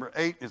verse number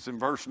 8. It's in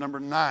verse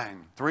number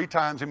 9. 3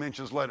 times he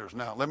mentions letters.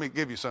 Now, let me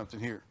give you something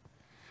here.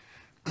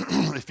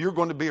 If you're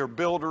going to be a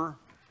builder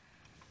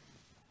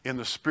in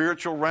the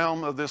spiritual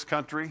realm of this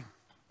country,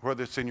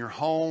 whether it's in your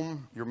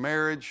home, your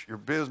marriage, your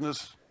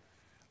business,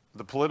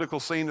 the political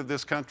scene of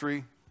this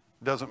country,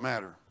 doesn't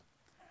matter.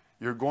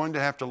 You're going to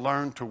have to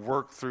learn to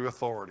work through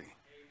authority.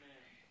 Amen.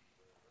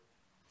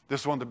 This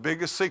is one of the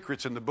biggest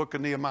secrets in the book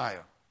of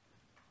Nehemiah.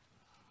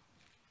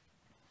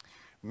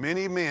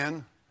 Many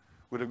men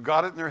would have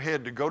got it in their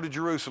head to go to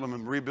Jerusalem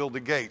and rebuild the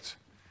gates,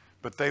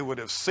 but they would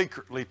have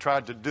secretly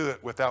tried to do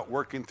it without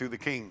working through the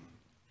king.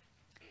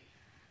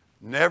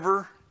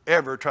 Never,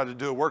 ever try to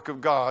do a work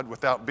of God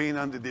without being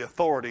under the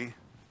authority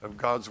of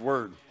God's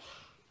word.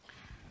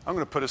 I'm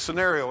going to put a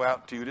scenario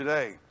out to you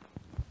today.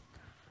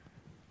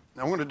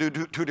 Now, I'm going to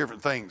do two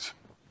different things.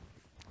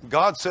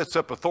 God sets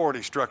up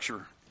authority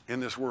structure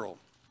in this world.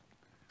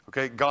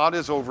 Okay, God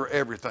is over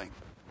everything.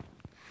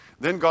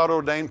 Then God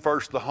ordained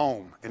first the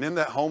home. And in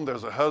that home,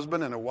 there's a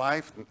husband and a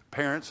wife, and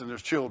parents, and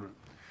there's children.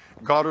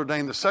 God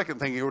ordained the second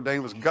thing he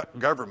ordained was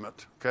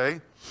government,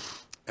 okay?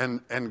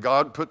 And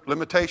God put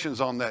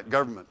limitations on that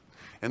government.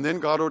 And then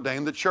God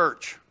ordained the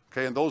church,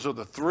 okay? And those are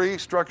the 3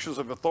 structures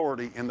of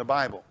authority in the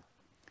Bible.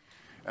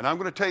 And I'm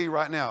going to tell you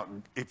right now,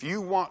 if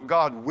you want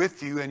God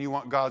with you and you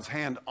want God's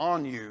hand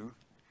on you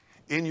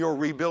in your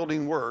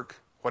rebuilding work,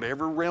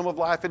 whatever realm of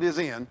life it is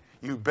in,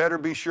 you better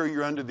be sure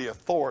you're under the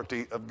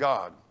authority of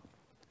God.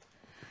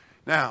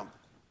 Now,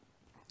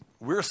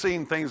 we're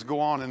seeing things go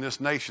on in this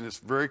nation that's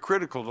very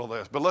critical to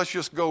this. But let's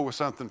just go with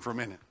something for a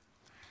minute.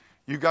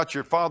 You got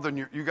your father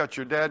and you got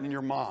your dad and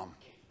your mom.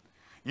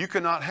 You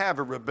cannot have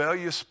a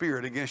rebellious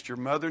spirit against your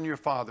mother and your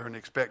father and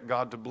expect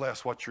God to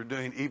bless what you're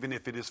doing, even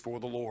if it is for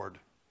the Lord.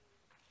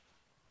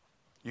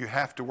 You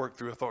have to work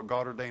through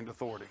God-ordained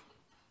authority.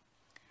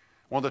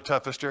 One of the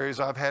toughest areas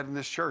I've had in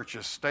this church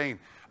is staying.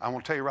 I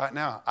want to tell you right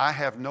now, I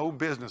have no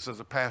business as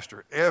a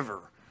pastor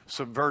ever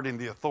subverting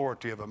the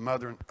authority of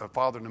a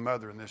father and a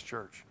mother in this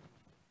church.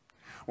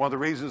 One of the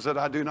reasons that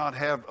I do not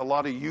have a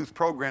lot of youth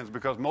programs,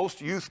 because most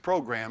youth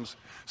programs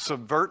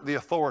subvert the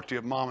authority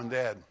of mom and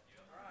dad.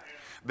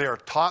 They are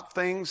taught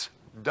things,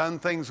 done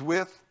things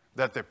with,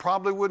 that they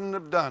probably wouldn't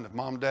have done if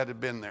mom and dad had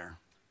been there.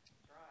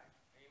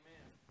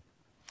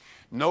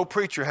 No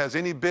preacher has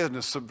any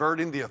business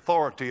subverting the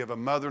authority of a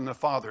mother and a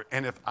father.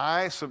 And if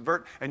I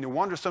subvert, and you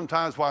wonder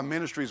sometimes why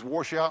ministries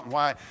wash out and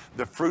why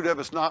the fruit of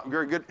it's not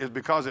very good, is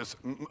because it's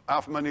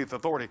out from underneath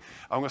authority.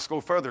 I'm going to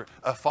go further.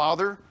 A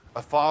father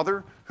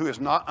who is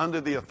not under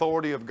the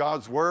authority of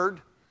God's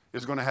word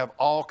is going to have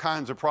all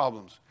kinds of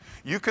problems.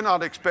 You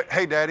cannot expect,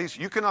 hey daddies,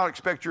 you cannot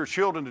expect your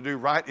children to do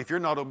right if you're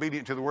not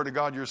obedient to the word of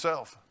God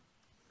yourself.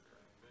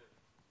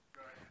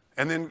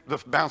 And then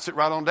let's bounce it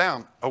right on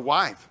down. A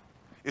wife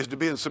is to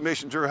be in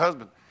submission to her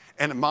husband.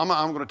 And mama,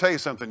 I'm going to tell you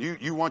something.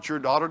 You want your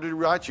daughter to do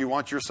right. You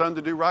want your son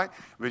to do right.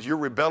 But you're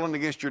rebelling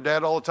against your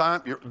dad all the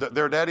time.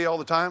 Their daddy all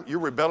the time. You're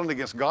rebelling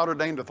against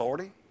God-ordained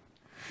authority.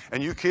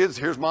 And you kids,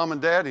 here's mom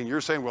and dad, and you're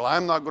saying, well,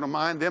 I'm not going to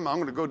mind them. I'm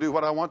going to go do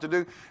what I want to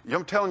do.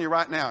 I'm telling you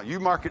right now, you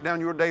mark it down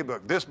your day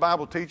book. This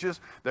Bible teaches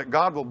that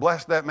God will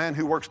bless that man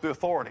who works through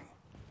authority.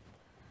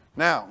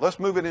 Now, let's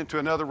move it into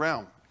another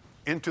realm.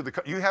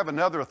 You have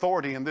another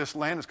authority in this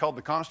land. It's called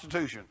the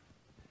Constitution.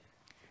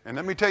 And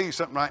let me tell you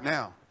something right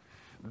now.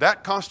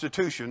 That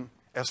Constitution,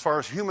 as far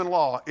as human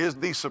law, is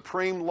the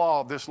supreme law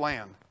of this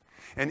land.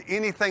 And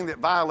anything that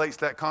violates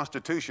that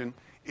Constitution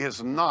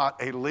is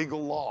not a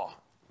legal law.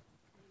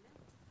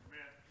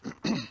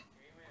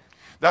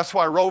 That's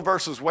why Roe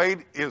versus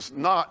Wade is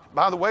not,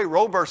 by the way,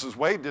 Roe versus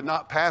Wade did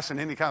not pass in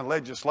any kind of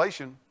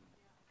legislation.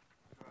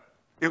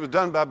 It was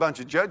done by a bunch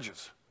of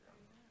judges.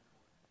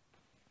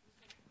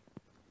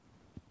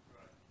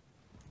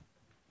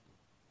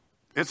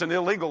 It's an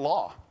illegal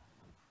law.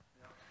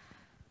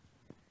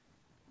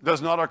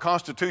 Does not our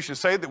Constitution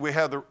say that we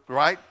have the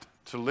right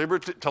to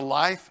liberty, to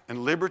life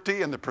and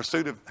liberty and the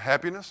pursuit of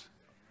happiness?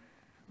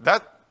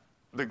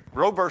 The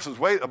Roe versus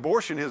Wade,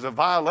 abortion is a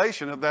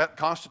violation of that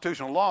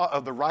constitutional law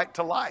of the right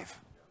to life.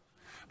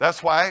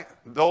 That's why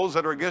those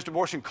that are against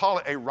abortion call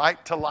it a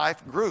right to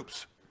life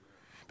groups,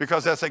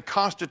 because that's a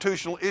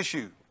constitutional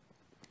issue.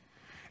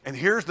 And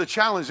here's the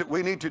challenge that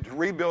we need to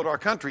rebuild our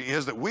country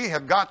is that we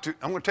have got to,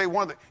 I'm going to tell you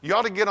one of you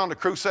ought to get on a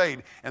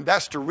crusade, and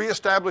that's to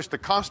reestablish the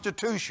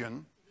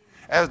Constitution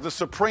as the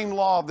supreme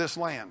law of this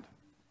land.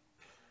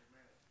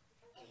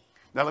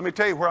 Now let me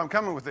tell you where I'm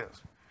coming with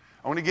this.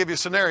 I want to give you a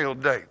scenario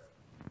today.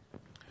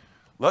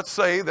 Let's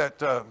say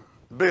that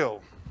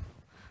Bill,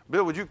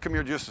 would you come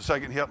here just a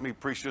second and help me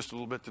preach just a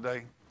little bit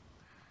today?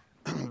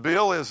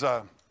 Bill is,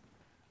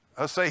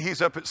 let's say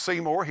he's up at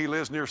Seymour. He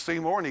lives near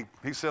Seymour, and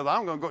he said,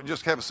 I'm going to go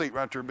just have a seat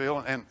right there, Bill,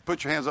 and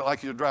put your hands up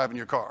like you're driving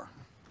your car.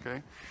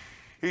 Okay?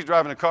 He's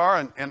driving a car,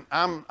 and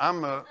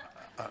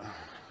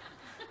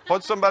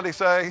what'd somebody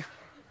say?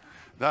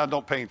 No,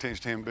 don't pay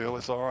attention to him, Bill.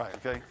 It's all right,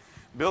 okay?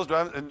 Bill's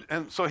driving,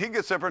 and so he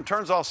gets up and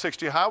turns off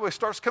 60 Highway,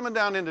 starts coming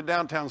down into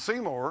downtown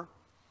Seymour,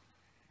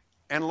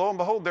 and lo and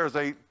behold, there's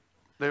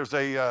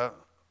a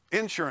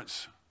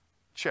insurance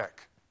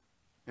check.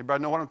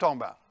 Anybody know what I'm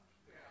talking about?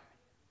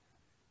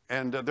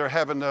 And they're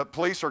having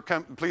police have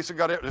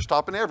got it. They're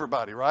stopping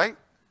everybody, right?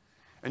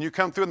 And you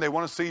come through and they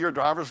want to see your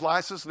driver's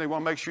license and they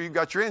want to make sure you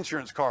got your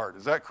insurance card.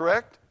 Is that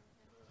correct?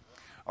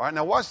 All right,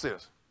 now watch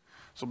this.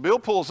 So Bill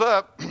pulls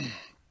up.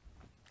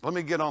 Let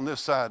me get on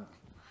this side.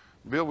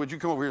 Bill, would you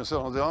come over here and sit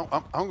on the?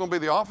 I'm going to be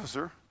the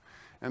officer.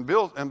 And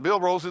Bill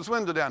rolls his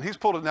window down. He's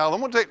pulled it.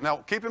 Now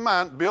keep in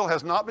mind, Bill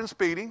has not been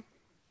speeding.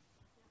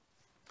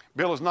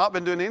 Bill has not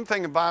been doing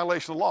anything in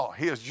violation of the law.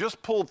 He has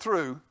just pulled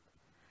through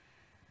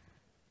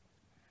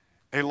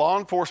a law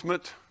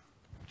enforcement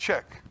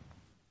check.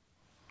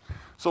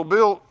 So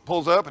Bill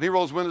pulls up and he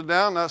rolls the window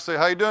down, and I say,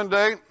 how you doing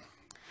today?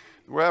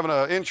 We're having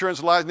an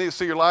insurance license. Need to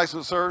see your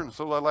license, sir, and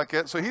so like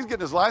that. So he's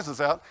getting his license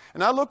out,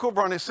 and I look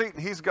over on his seat,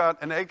 and he's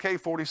got an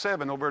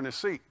AK-47 over in his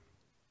seat.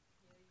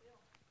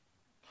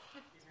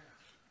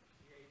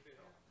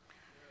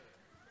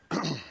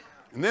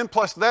 And then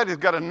plus that, he's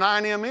got a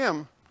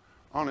 9mm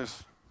on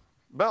his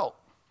belt.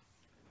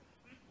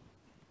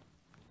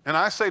 And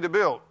I say to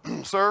Bill,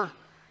 sir,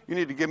 you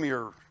need to give me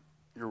your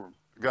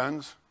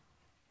guns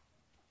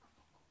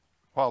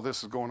while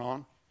this is going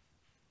on.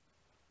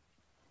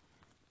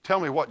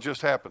 Tell me what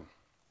just happened.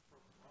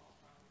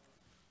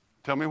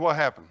 Tell me what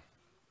happened.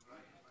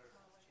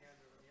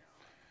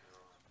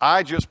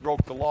 I just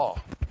broke the law.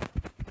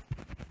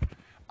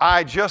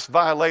 I just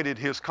violated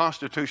his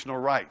constitutional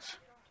rights.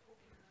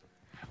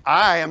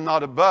 I am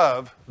not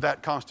above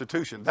that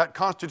Constitution. That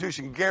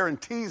Constitution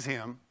guarantees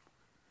him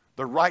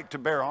the right to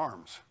bear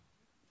arms.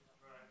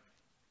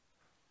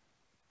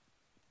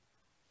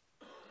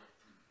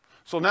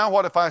 So now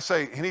what if I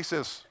say, and he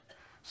says,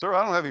 sir,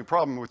 I don't have any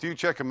problem with you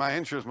checking my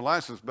insurance, my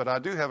license, but I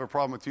do have a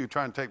problem with you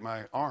trying to take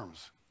my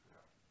arms.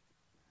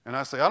 And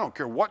I say, I don't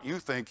care what you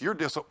think.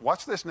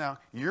 Watch this now.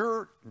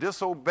 You're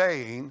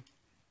disobeying.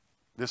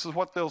 This is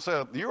what they'll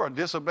say. You are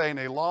disobeying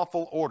a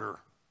lawful order.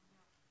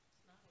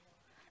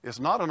 It's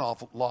not an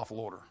lawful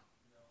order.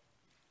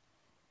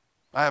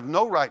 I have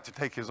no right to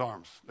take his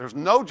arms. There's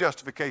no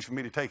justification for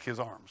me to take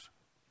his arms.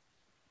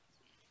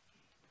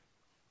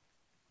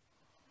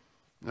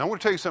 Now, I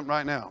want to tell you something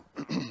right now.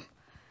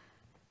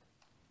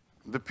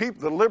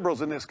 The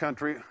liberals in this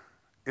country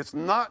It's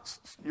not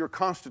your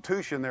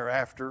Constitution they're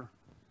after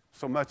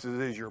so much as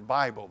it is your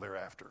Bible they're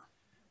after.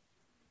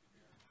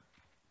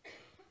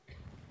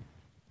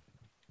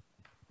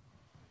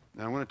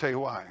 And I'm going to tell you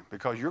why.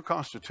 Because your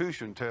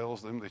Constitution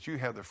tells them that you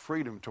have the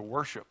freedom to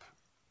worship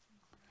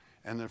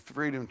and the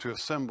freedom to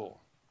assemble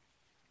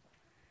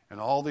and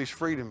all these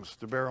freedoms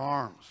to bear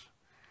arms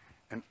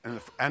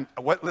and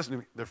what? Listen to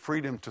me, the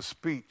freedom to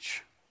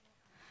speech.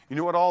 You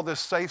know what all this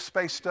safe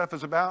space stuff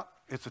is about?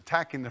 It's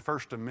attacking the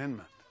First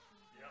Amendment.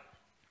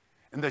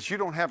 And that you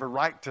don't have a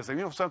right to say, you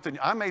know something,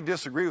 I may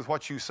disagree with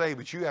what you say,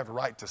 but you have a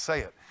right to say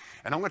it.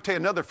 And I'm going to tell you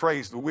another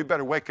phrase that we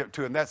better wake up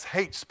to, and that's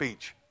hate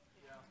speech.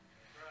 Yeah. Right.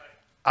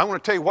 I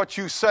want to tell you what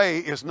you say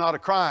is not a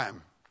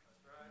crime.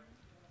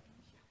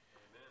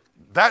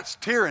 That's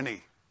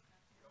tyranny.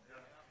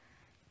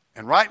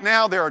 And right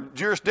now there are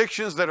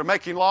jurisdictions that are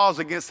making laws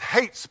against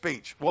hate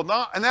speech. Well,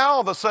 and now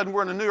all of a sudden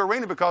we're in a new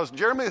arena because,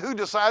 Jeremy, who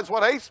decides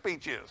what hate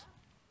speech is?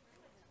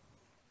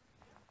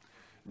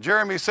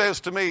 Jeremy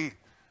says to me,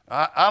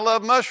 I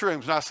love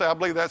mushrooms. And I say, I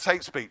believe that's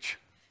hate speech.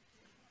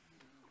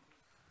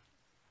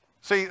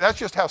 See, that's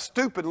just how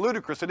stupid and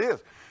ludicrous it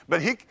is.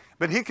 But he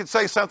could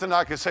say something,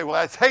 I could say, well,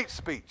 that's hate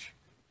speech.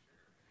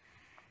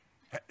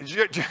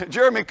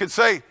 Jeremy could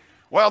say,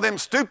 well, them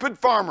stupid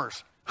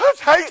farmers.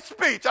 That's hate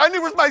speech. I knew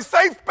it was my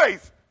safe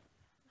space.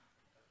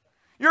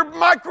 You're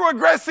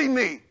microaggressing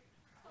me.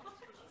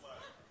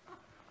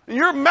 And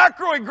you're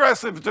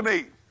macroaggressive to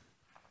me.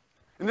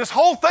 And this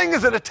whole thing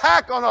is an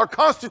attack on our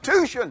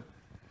Constitution.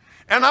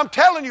 And I'm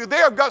telling you, they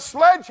have got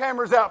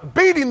sledgehammers out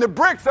beating the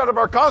bricks out of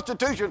our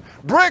Constitution,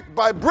 brick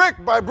by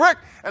brick by brick.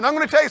 And I'm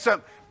going to tell you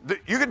something.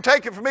 You can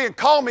take it from me and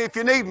call me if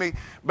you need me.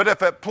 But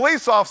if a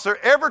police officer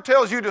ever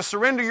tells you to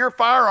surrender your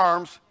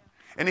firearms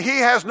and he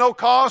has no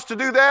cause to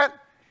do that,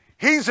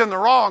 he's in the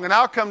wrong, and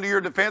I'll come to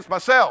your defense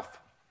myself.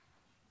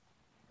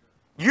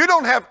 I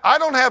don't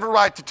have a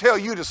right to tell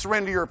you to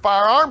surrender your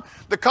firearm.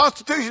 The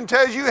Constitution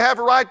tells you have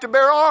a right to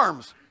bear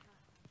arms.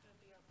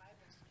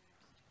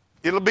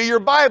 It'll be your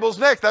Bibles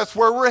next. That's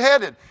where we're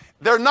headed.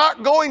 They're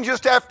not going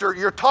just after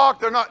your talk.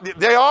 They're not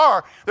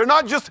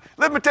just,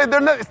 let me tell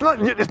you,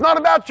 it's not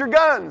about your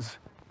guns.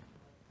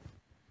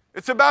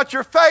 It's about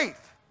your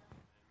faith.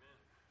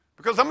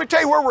 Because let me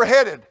tell you where we're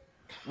headed.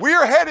 We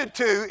are headed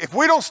to, if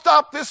we don't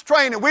stop this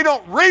train and we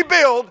don't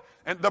rebuild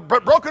and the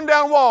broken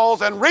down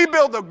walls and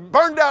rebuild the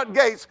burned out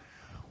gates,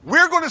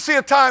 we're going to see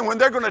a time when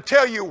they're going to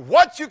tell you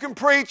what you can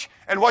preach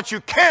and what you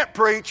can't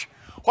preach,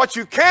 what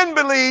you can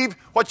believe,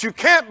 what you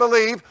can't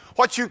believe,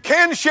 what you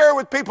can share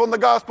with people in the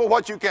gospel,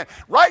 what you can't.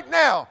 Right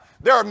now,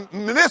 there are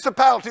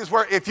municipalities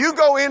where if you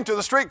go into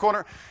the street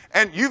corner,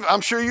 and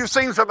I'm sure you've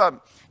seen some of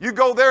them, you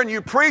go there and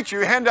you preach, you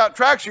hand out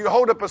tracts, you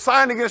hold up a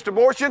sign against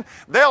abortion,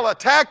 they'll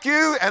attack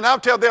you, and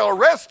they'll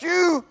arrest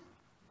you,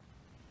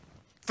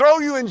 throw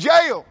you in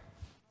jail.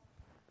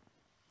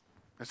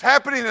 It's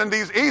happening in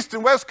these East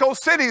and West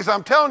Coast cities.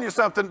 I'm telling you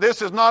something,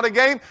 this is not a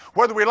game.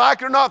 Whether we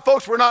like it or not,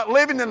 folks, we're not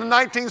living in the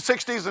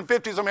 1960s and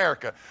 50s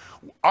America.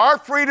 Our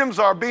freedoms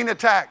are being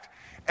attacked.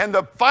 And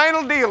the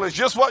final deal is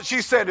just what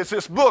she said. It's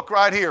this book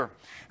right here.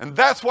 And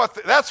that's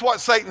what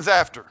Satan's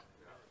after.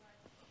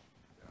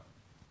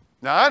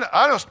 Now,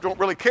 I just don't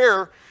really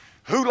care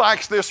who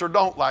likes this or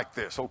don't like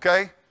this,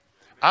 okay?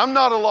 I'm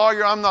not a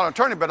lawyer, I'm not an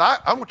attorney, but I'm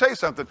going to tell you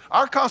something.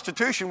 Our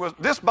Constitution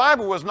this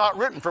Bible was not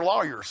written for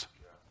lawyers.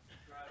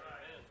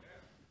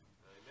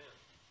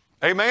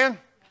 Amen?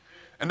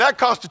 And that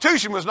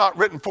Constitution was not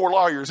written for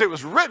lawyers. It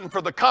was written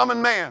for the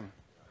common man.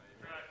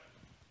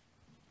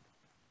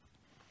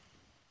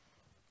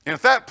 And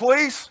if that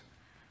police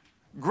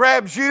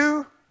grabs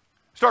you,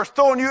 starts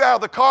throwing you out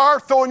of the car,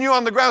 throwing you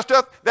on the ground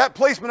stuff, that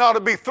policeman ought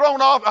to be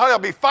thrown off, ought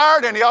to be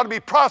fired, and he ought to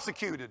be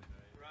prosecuted.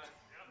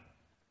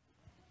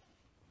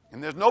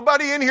 And there's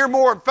nobody in here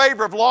more in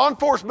favor of law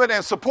enforcement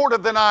and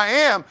supportive than I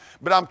am,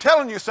 but I'm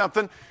telling you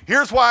something.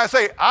 Here's why I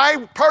say,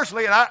 I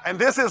personally, and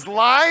this is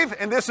live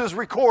and this is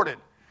recorded,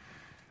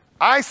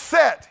 I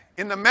sat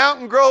in the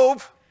Mountain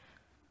Grove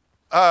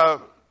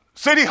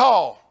City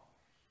Hall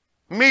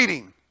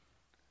meeting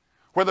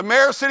where the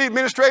mayor, city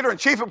administrator, and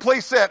chief of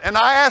police sat, and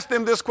I asked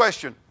them this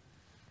question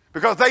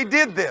because they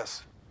did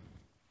this.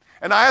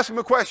 And I asked them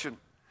a question.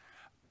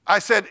 I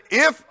said,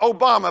 if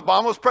Obama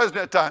was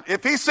president at the time,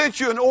 if he sent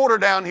you an order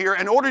down here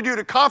and ordered you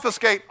to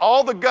confiscate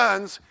all the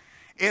guns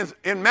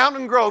in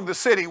Mountain Grove, the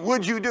city,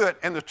 would you do it?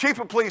 And the chief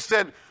of police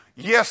said,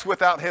 yes,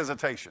 without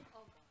hesitation.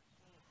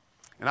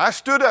 And I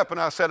stood up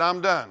and I said, I'm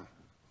done.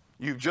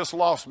 You've just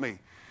lost me.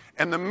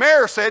 And the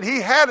mayor said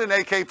he had an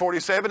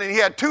AK-47 and he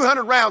had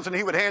 200 rounds and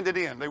he would hand it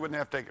in. They wouldn't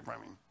have to take it from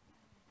him.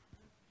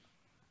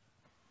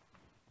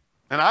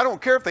 And I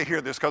don't care if they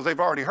hear this because they've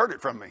already heard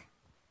it from me.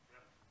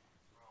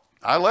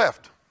 I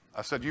left.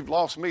 I said, you've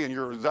lost me and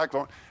you're exactly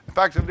wrong. In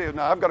fact, I did.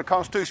 Now, I've got a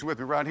Constitution with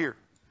me right here.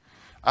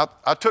 I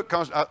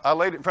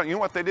laid it in front. You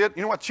know what they did?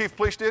 You know what the chief of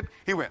police did?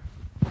 He went,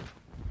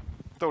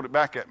 throwed it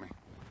back at me.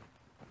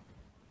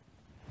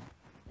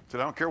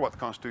 Said, I don't care what the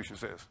Constitution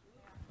says.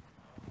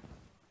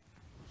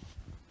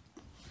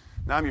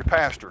 Now, I'm your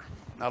pastor.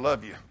 I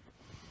love you.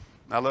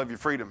 I love your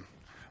freedom.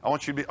 I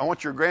want your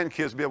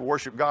grandkids to be able to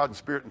worship God in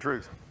spirit and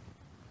truth.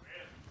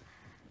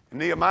 And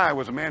Nehemiah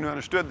was a man who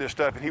understood this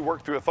stuff, and he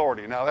worked through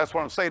authority. Now, that's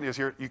what I'm saying is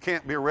here, you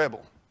can't be a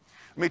rebel.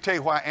 Let me tell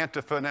you why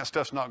Antifa and that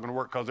stuff's not going to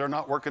work, because they're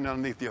not working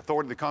underneath the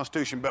authority of the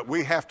Constitution, but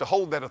we have to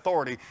hold that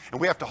authority,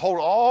 and we have to hold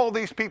all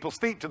these people's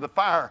feet to the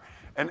fire,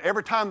 and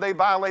every time they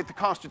violate the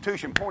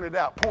Constitution, point it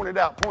out,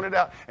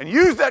 and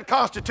use that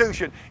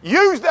Constitution,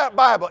 use that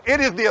Bible. It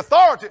is the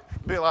authority.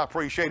 Bill, I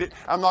appreciate it.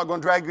 I'm not going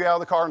to drag you out of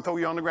the car and throw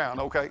you on the ground,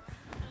 okay?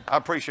 I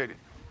appreciate it.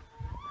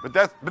 But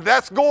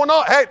that's going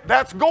on. Hey,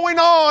 that's going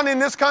on in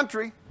this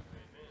country.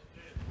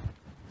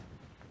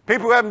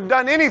 People who haven't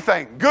done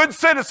anything, good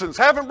citizens,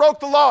 haven't broke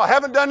the law,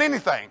 haven't done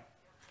anything.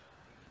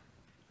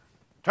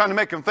 Trying to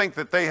make them think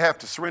that they have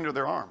to surrender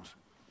their arms.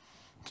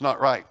 It's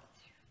not right.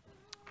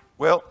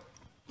 Well,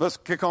 let's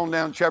kick on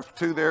down to chapter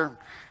 2 there.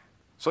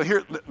 So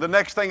here, the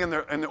next thing in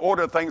the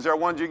order of things there I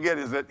wanted you to get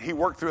is that he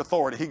worked through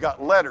authority. He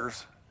got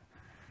letters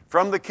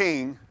from the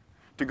king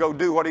to go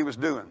do what he was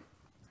doing.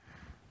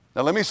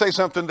 Now let me say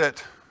something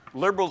that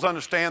liberals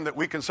understand that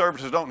we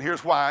conservatives don't, and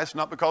here's why. It's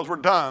not because we're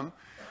dumb.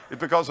 It's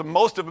because of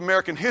most of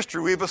American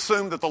history, we've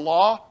assumed that the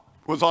law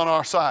was on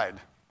our side.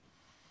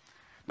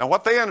 Now,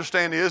 what they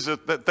understand is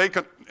that they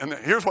can, and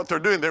here's what they're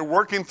doing. They're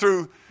working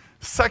through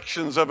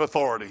sections of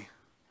authority.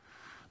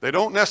 They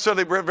don't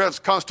necessarily reverence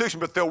the Constitution,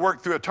 but they'll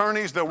work through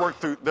attorneys, they'll work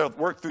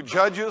through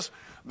judges,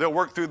 they'll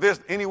work through this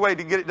any way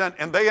to get it done.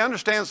 And they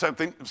understand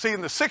something. See, in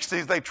the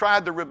 60s, they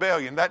tried the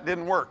rebellion. That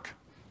didn't work.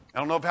 I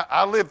don't know if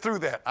I lived through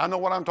that. I know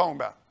what I'm talking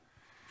about.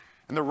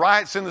 And the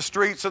riots in the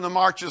streets and the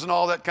marches and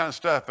all that kind of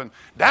stuff, and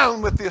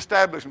down with the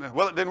establishment.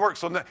 Well, it didn't work.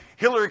 So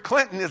Hillary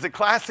Clinton is a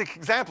classic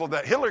example of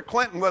that. Hillary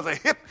Clinton was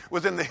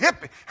in the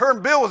hippie. Her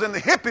and Bill was in the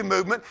hippie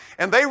movement,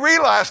 and they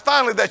realized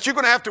finally that you're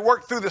going to have to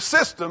work through the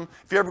system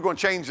if you're ever going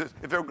to change it,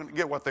 if you're ever going to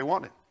get what they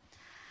wanted.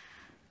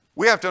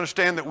 We have to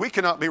understand that we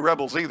cannot be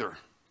rebels either.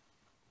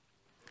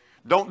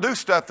 Don't do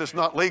stuff that's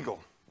not legal.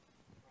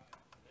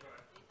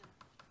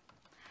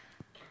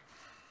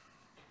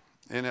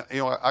 And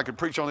I could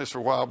preach on this for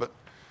a while, but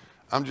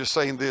I'm just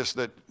saying this,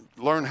 that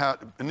learn how,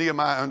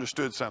 Nehemiah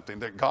understood something,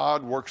 that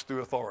God works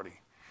through authority.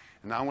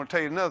 And I want to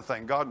tell you another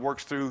thing, God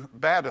works through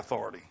bad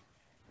authority.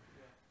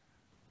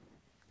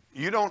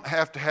 You don't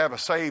have to have a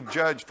saved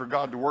judge for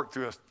God to work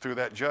through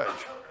that judge.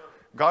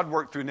 God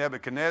worked through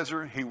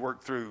Nebuchadnezzar, he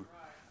worked through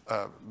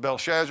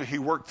Belshazzar, he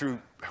worked through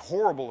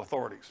horrible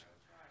authorities.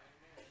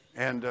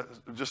 And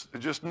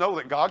just know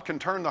that God can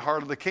turn the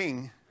heart of the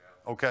king,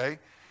 okay?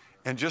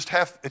 And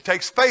it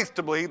takes faith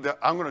to believe that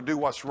I'm going to do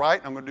what's right,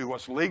 I'm going to do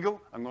what's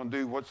legal, I'm going to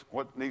do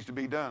what needs to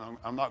be done.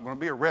 I'm not going to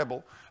be a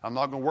rebel. I'm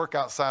not going to work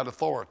outside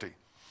authority.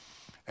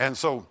 And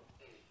so,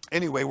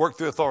 anyway, work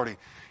through authority.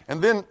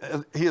 And then,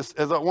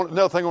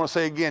 another thing I want to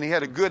say again, he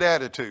had a good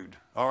attitude.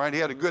 All right, he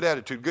had a good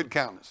attitude, good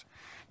countenance.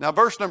 Now,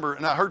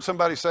 and I heard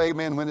somebody say,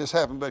 amen, when this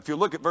happened, but if you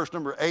look at verse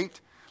number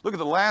 8, look at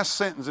the last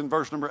sentence in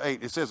verse number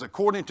 8. It says,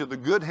 according to the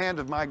good hand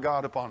of my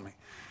God upon me.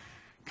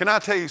 Can I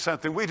tell you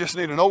something? We just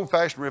need an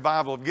old-fashioned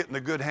revival of getting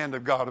the good hand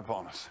of God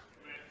upon us.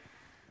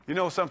 You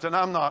know something?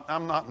 I'm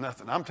not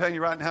nothing. I'm telling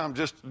you right now,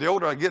 the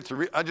older I get,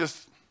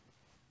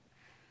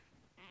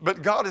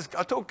 but God is,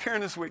 I told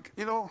Karen this week,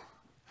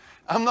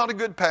 I'm not a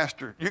good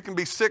pastor. You can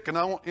be sick and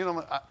I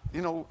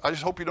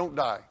just hope you don't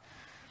die.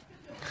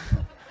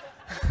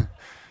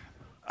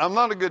 I'm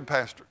not a good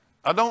pastor.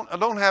 I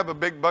don't have a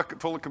big bucket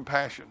full of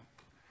compassion.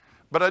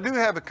 But I do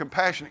have a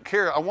compassionate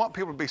care. I want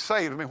people to be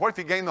saved. I mean, what if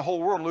you gain the whole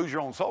world and lose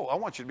your own soul? I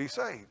want you to be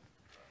saved.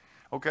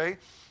 Okay?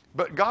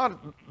 But God,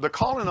 the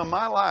calling on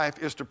my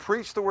life is to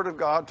preach the Word of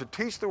God, to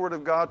teach the Word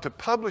of God, to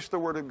publish the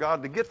Word of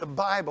God, to get the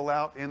Bible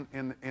out in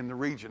the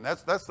region.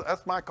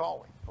 That's my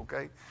calling.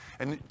 Okay?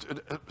 And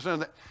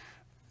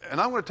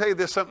I'm going to tell you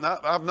this, something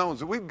I've known, is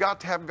that we've got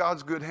to have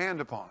God's good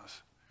hand upon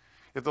us.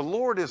 If the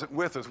Lord isn't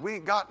with us, we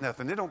ain't got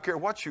nothing. They don't care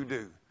what you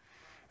do.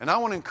 And I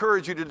want to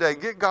encourage you today,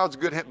 get God's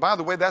good hand. By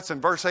the way, that's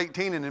in verse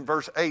 18 and in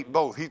verse 8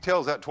 both. He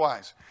tells that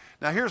twice.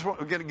 Now here's what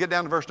we're going to get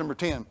down to verse number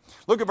 10.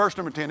 Look at verse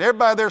number 10.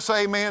 Everybody there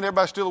say amen.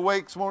 Everybody still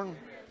awake this morning?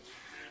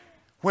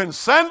 When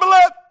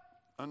Sanballat,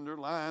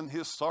 underline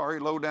his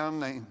sorry low-down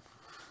name,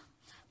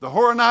 the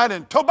Horonite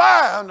and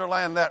Tobiah,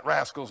 underline that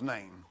rascal's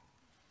name.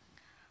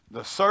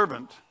 The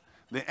servant,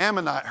 the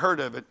Ammonite,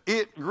 heard of it.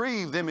 It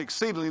grieved them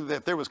exceedingly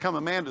that there was come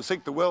a man to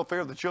seek the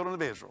welfare of the children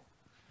of Israel.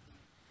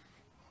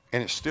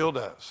 And it still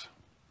does.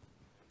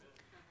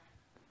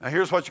 Now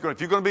here's what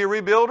if you're going to be a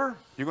rebuilder,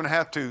 you're going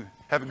to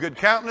have a good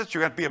countenance, you're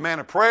going to have to be a man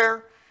of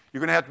prayer, you're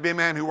going to have to be a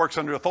man who works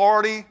under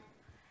authority,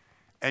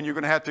 and you're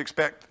going to have to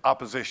expect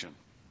opposition.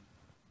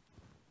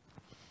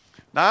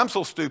 Now I'm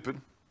so stupid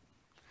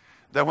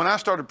that when I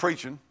started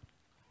preaching,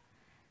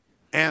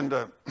 and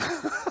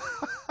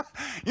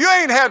you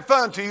ain't had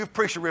fun till you've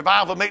preached a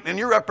revival meeting and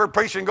you're up there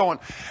preaching going,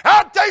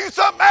 I'll tell you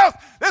something else.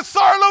 This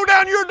sorry low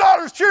down your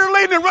daughter's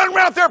cheerleading and running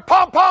around there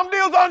pom-pom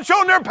deals on,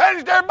 showing their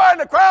panties to everybody in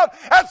the crowd.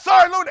 That's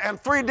sorry low down. And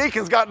 3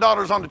 deacons got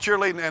daughters on the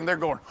cheerleading and they're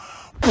going,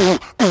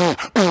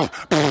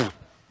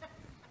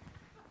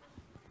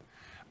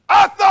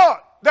 I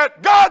thought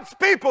that God's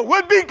people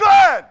would be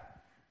glad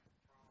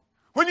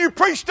when you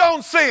preached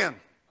on sin.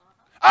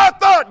 I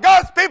thought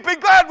God's people be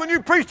glad when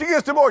you preached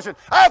against abortion.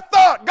 I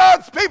thought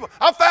God's people.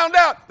 I found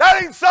out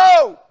that ain't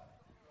so.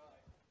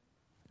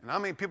 And I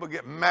mean, people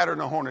get madder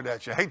than a hornet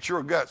at you, hate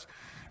your guts.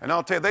 And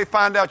I'll tell you, they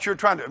find out you're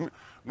trying to,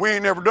 we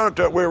ain't never done it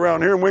that way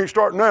around here, and we ain't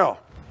starting now.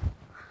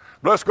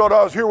 Bless God,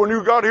 I was here when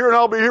you got here, and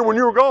I'll be here when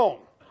you were gone.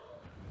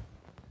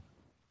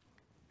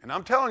 And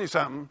I'm telling you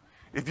something,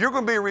 if you're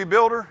going to be a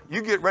rebuilder,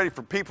 you get ready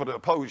for people to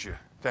oppose you,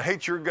 to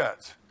hate your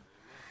guts.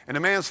 And a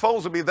man's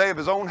foes will be they of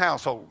his own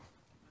household.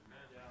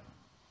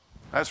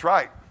 That's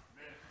right.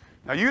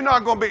 Now you're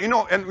not going to be,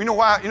 and you know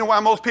why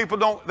most people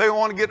don't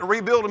want to get to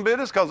rebuilding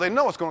business? Because they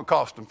know it's going to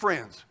cost them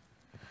friends.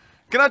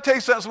 Can I tell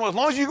you something? As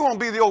long as you're going to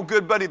be the old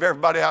good buddy of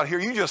everybody out here,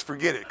 you just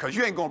forget it, because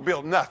you ain't going to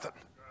build nothing.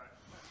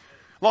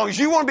 As long as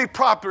you want to be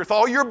popular with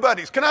all your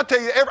buddies, can I tell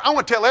you, I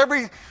want to tell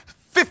every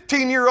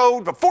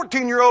 15-year-old, to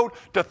 14-year-old,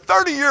 to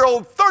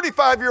 30-year-old,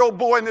 35-year-old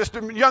boy in this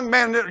young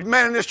man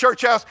in this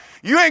church house,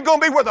 you ain't going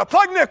to be worth a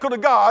plug nickel to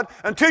God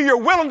until you're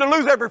willing to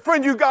lose every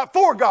friend you got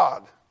for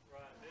God.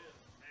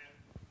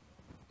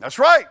 That's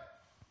right.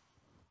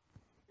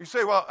 You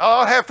say, well,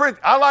 I'll have friends.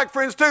 I like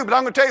friends too, but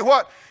I'm going to tell you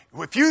what.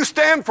 If you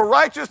stand for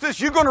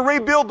righteousness, you're going to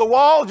rebuild the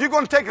walls, you're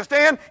going to take a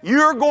stand,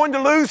 you're going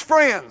to lose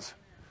friends.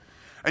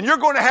 And you're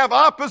going to have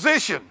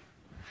opposition.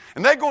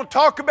 And they're going to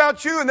talk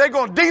about you and they're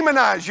going to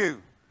demonize you.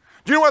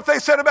 Do you know what they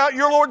said about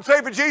your Lord and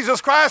Savior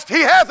Jesus Christ? He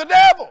has the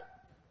devil.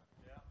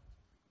 Yeah.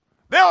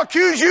 They'll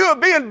accuse you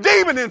of being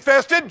demon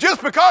infested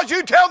just because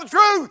you tell the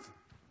truth.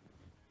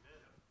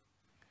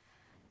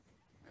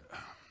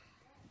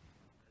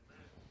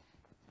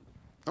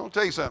 I'll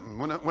tell you something.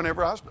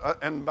 Whenever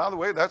and by the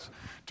way,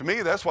 to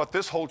me, that's what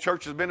this whole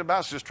church has been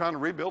about, is just trying to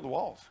rebuild the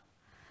walls.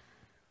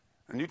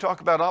 And you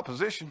talk about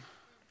opposition.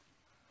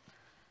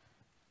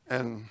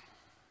 And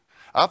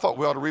I thought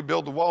we ought to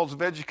rebuild the walls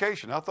of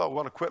education. I thought we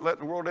ought to quit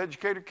letting the world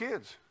educate our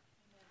kids.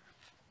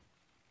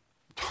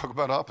 Talk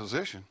about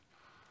opposition.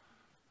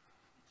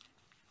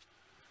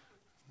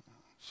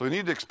 So you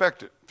need to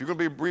expect it. If you're going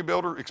to be a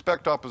rebuilder,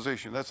 expect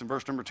opposition. That's in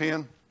verse number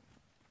 10.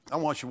 I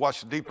want you to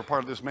watch the deeper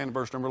part of this man in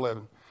verse number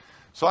 11.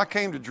 So I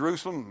came to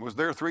Jerusalem and was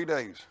there 3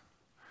 days.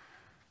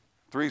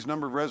 3 is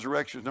number of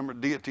resurrections, number of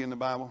deity in the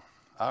Bible.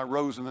 I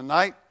arose in the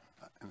night,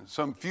 and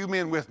some few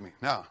men with me.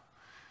 Now,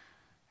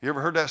 you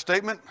ever heard that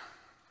statement?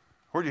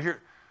 Where'd you hear it?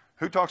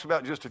 Who talks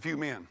about just a few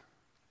men?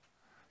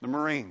 The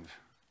Marines,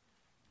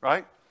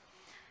 right?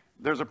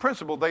 There's a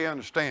principle they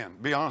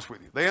understand, be honest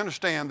with you. They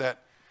understand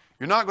that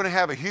you're not going to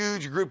have a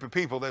huge group of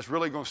people that's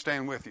really going to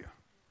stand with you.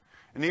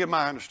 And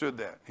Nehemiah understood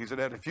that. He said,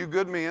 I had a few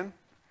good men.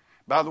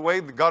 By the way,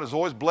 God has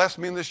always blessed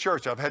me in this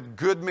church. I've had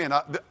good men.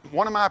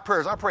 One of my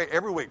prayers, I pray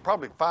every week,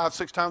 probably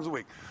 5-6 times a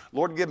week.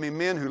 Lord, give me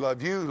men who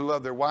love you, who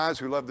love their wives,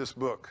 who love this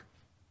book.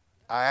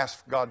 I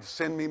ask God to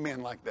send me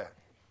men like that.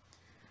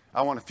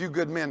 I want a few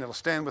good men that will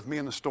stand with me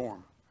in the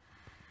storm.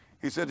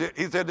 He said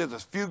there's a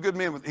few good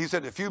men. He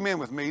said a few men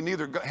with me.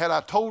 Neither had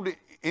I told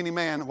any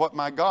man what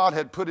my God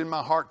had put in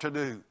my heart to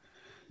do.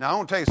 Now I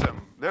want to tell you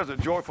something. There's a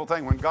joyful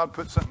thing when God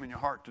puts something in your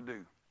heart to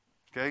do.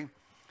 Okay?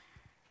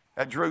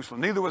 At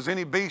Jerusalem. Neither was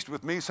any beast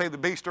with me, save the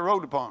beast I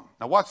rode upon.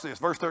 Now watch this.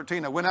 Verse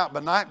 13. I went out by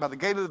night by the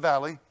gate of the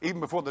valley, even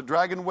before the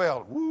dragon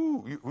well. Woo!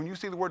 When you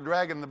see the word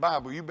dragon in the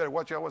Bible, you better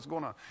watch out what's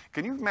going on.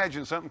 Can you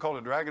imagine something called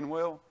a dragon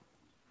well?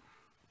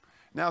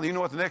 Now, do you know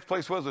what the next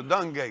place was? A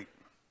dung gate.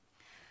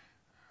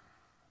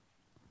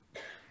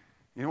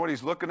 You know what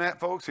he's looking at,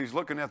 folks? He's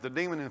looking at the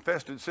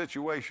demon-infested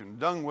situation.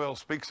 Dung well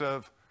speaks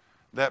of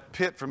that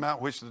pit from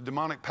out which the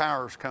demonic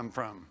powers come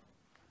from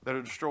that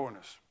are destroying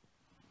us.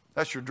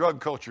 That's your drug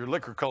culture, your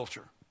liquor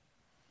culture.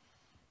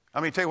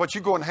 I mean, tell you what,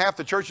 you go in half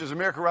the churches in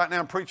America right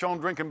now and preach on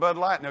drinking Bud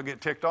Light, and they'll get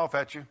ticked off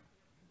at you.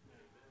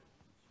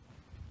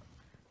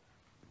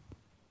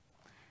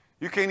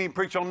 You can't even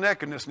preach on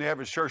nakedness in the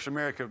average church in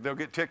America. They'll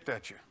get ticked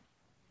at you.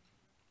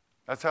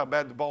 That's how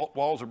bad the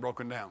walls are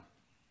broken down.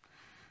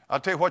 I'll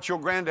tell you what your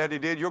granddaddy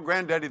did. Your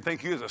granddaddy would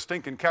think you was a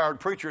stinking coward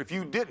preacher if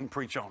you didn't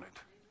preach on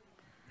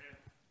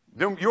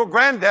it. Your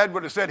granddad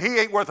would have said, he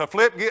ain't worth a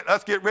flip.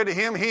 Let's get rid of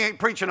him. He ain't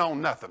preaching on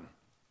nothing.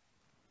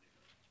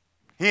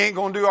 He ain't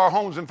going to do our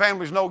homes and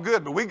families no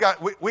good. But we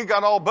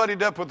got all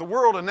buddied up with the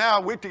world, and now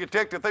we get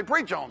ticked if they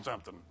preach on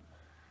something.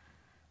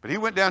 But he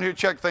went down here to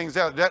check things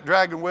out. That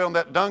dragon well and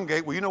that dung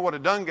gate. Well, you know what a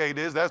dung gate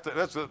is. That's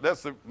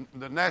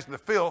the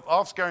filth,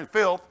 off-scaring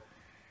filth.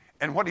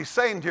 And what he's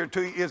saying here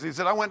to you is, he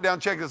said, I went down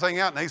and checked this thing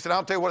out, and he said,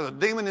 I'll tell you what, it's a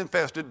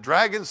demon-infested,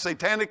 dragon,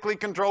 satanically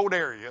controlled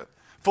area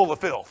full of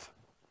filth.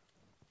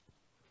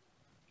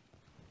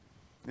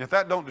 And if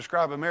that don't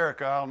describe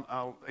America,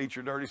 I'll eat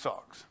your dirty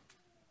socks.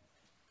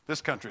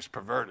 This country's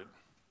perverted.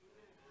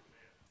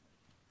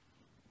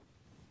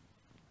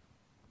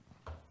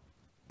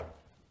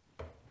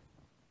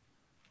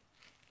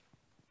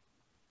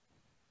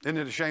 Isn't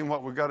it a shame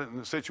what we got in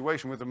the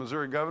situation with the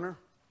Missouri governor?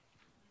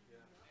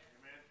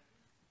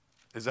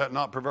 Is that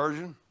not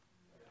perversion?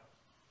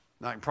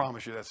 I can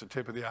promise you that's the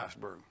tip of the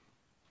iceberg.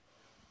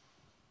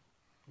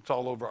 It's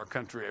all over our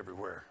country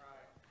everywhere.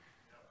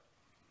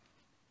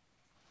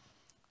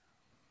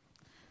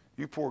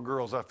 You poor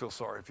girls, I feel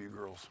sorry for you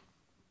girls.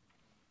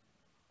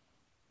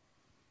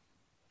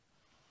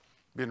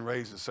 being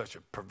raised in such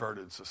a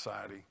perverted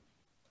society.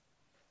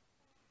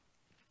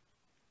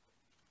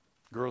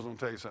 Girls, I'm going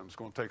to tell you something. It's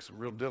going to take some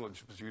real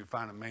diligence for you to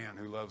find a man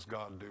who loves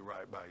God and do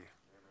right by you.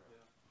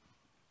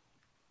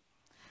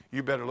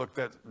 You better look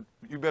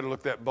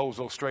that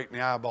bozo straight in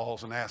the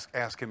eyeballs and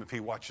ask him if he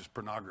watches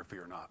pornography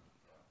or not.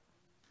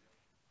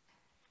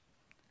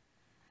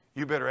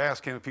 You better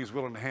ask him if he's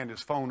willing to hand his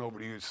phone over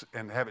to you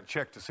and have it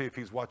checked to see if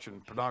he's watching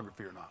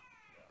pornography or not.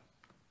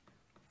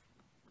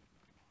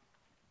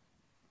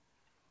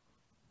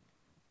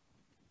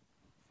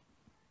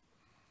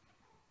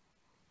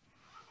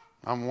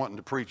 I'm wanting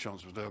to preach on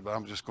some stuff, but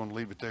I'm just going to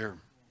leave it there.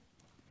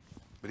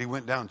 But he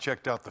went down and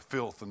checked out the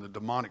filth and the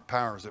demonic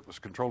powers that was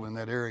controlling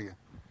that area.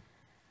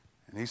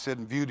 And he said,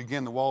 and viewed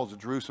again the walls of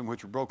Jerusalem,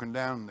 which were broken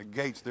down, and the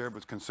gates there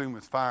was consumed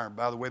with fire.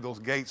 By the way, those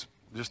gates,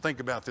 just think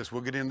about this.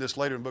 We'll get into this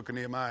later in the book of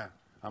Nehemiah.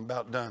 I'm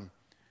about done.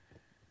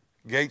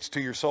 Gates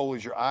to your soul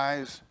is your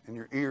eyes and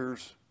your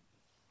ears,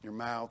 your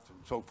mouth, and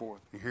so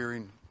forth, your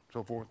hearing,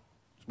 so forth,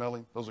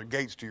 smelling. Those are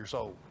gates to your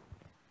soul.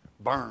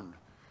 Burned.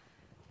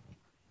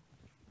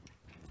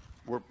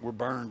 We're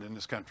burned in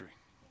this country.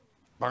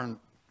 Burning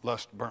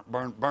lust.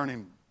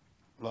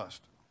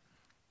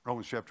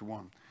 Romans chapter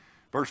 1.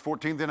 Verse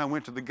 14, then I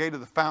went to the gate of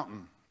the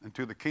fountain and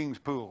to the king's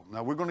pool.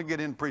 Now we're going to get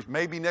in preach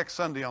maybe next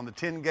Sunday on the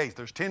 10 gates.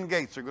 There's 10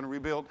 gates they're going to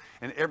rebuild,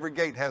 and every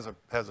gate has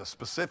a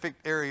specific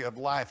area of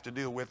life to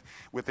deal with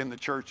within the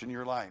church in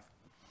your life.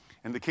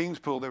 In the king's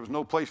pool, there was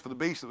no place for the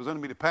beast that was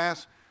under me to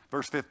pass.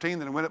 Verse 15,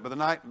 then I went up by the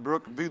night,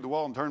 brook, viewed the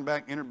wall, and turned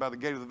back, entered by the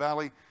gate of the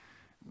valley.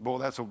 Boy,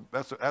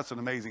 that's an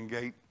amazing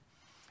gate.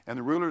 And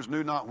the rulers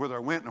knew not whither I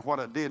went and what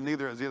I did,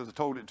 neither as I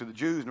told it to the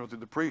Jews, nor to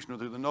the priests, nor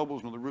to the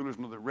nobles, nor the rulers,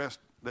 nor the rest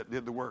that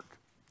did the work.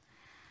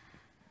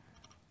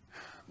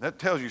 That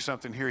tells you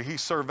something here. He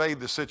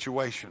surveyed the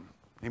situation.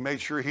 He made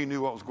sure he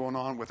knew what was going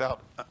on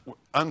without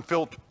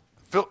untainted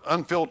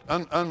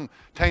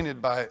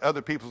by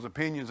other people's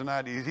opinions and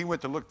ideas. He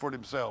went to look for it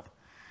himself.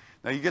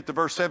 Now you get to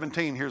verse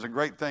 17. Here's a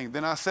great thing.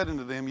 Then I said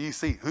unto them, ye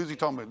see, who's he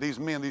talking about? These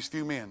men, these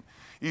few men.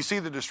 You see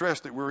the distress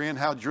that we're in,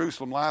 how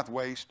Jerusalem lieth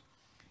waste.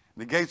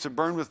 The gates are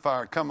burned with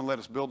fire. Come and let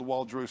us build the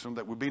wall of Jerusalem,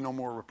 that would be no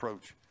more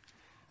reproach.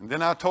 And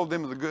then I told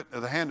them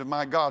of the hand of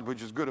my God,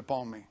 which is good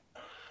upon me.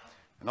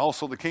 And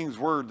also the king's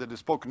word that is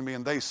spoken to me,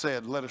 and they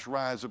said, let us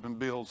rise up and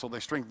build. So they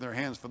strengthened their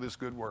hands for this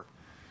good work.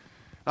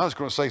 I was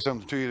going to say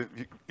something to you.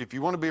 If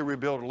you want to be a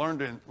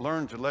rebuilder,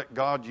 learn to let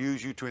God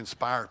use you to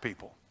inspire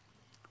people.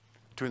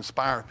 To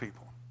inspire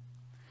people.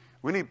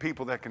 We need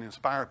people that can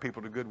inspire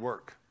people to good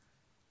work.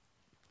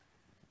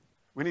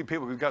 We need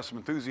people who've got some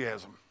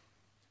enthusiasm.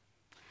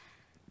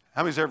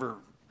 How many's ever,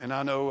 and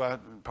I know I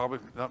probably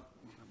not,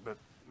 but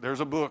there's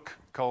a book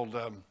called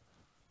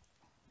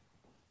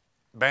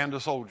Band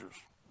of Soldiers.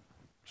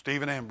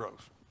 Stephen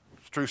Ambrose.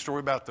 It's a true story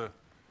about the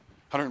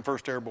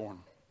 101st Airborne,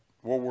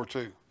 World War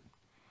II.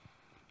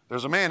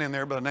 There's a man in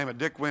there by the name of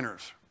Dick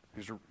Winters.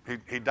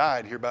 He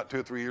died here about 2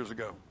 or 3 years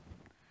ago.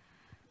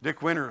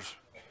 Dick Winters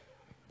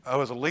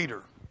was a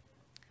leader.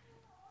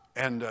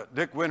 And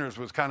Dick Winters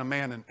was kind of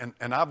man,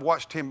 and I've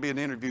watched him being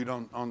interviewed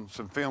on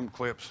some film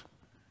clips.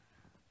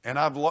 And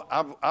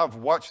I've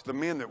watched the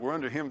men that were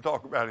under him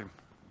talk about him.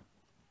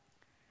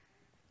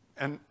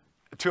 And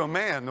to a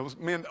man, those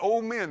men,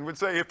 old men would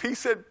say,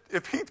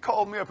 if he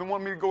called me up and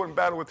wanted me to go in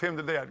battle with him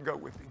today, I'd go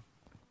with him.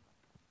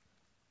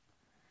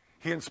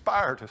 He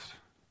inspired us.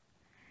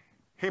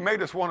 He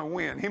made us want to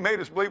win. He made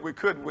us believe we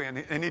could win.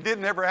 And he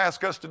didn't ever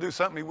ask us to do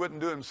something he wouldn't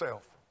do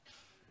himself.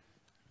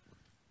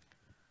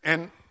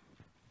 And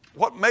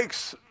what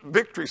makes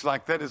victories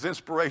like that is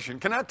inspiration.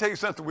 Can I tell you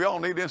something? We all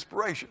need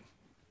inspiration.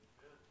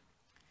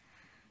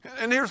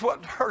 And here's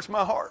what hurts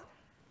my heart.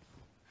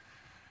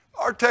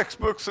 Our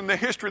textbooks and the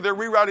history, they're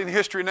rewriting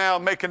history now,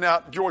 making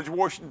out George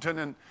Washington.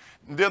 And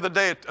the other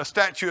day, a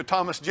statue of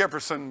Thomas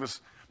Jefferson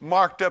was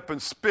marked up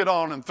and spit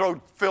on and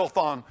thrown filth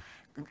on.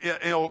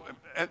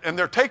 And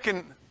they're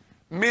taking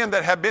men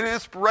that have been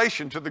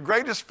inspiration to the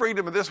greatest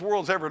freedom of this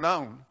world's ever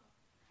known.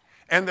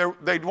 And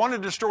they want to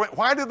destroy it.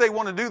 Why do they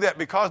want to do that?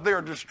 Because they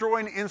are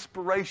destroying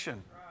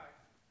inspiration.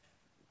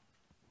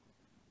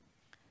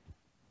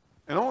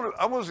 And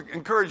I want to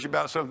encourage you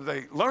about something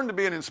today. Learn to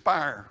be an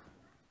inspirer.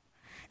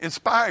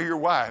 Inspire your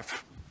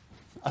wife.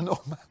 I know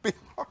it might be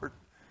hard.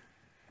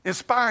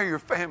 Inspire your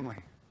family.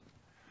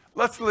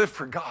 Let's live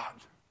for God.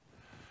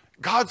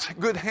 God's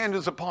good hand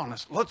is upon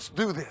us. Let's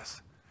do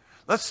this.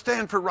 Let's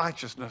stand for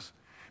righteousness.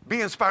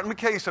 Be inspired. Let me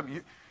tell you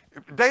something.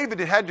 David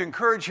had to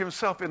encourage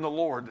himself in the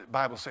Lord, the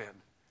Bible said.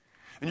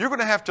 And you're going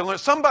to have to learn.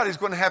 Somebody's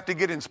going to have to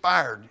get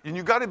inspired. And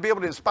you've got to be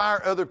able to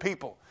inspire other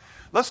people.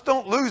 Let's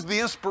don't lose the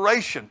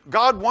inspiration.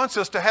 God wants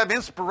us to have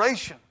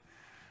inspiration.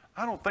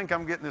 I don't think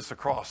I'm getting this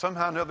across.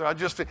 Somehow or another,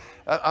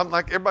 I'm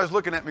like, everybody's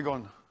looking at me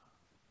going,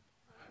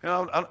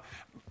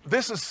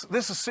 this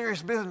is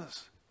serious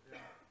business.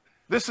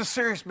 This is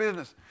serious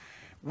business.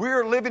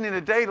 We're living in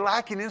a day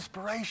lacking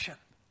inspiration.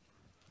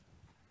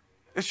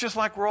 It's just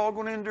like we're all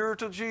going to endure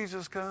till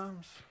Jesus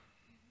comes.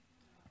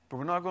 But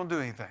we're not going to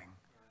do anything.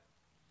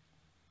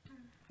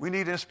 We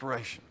need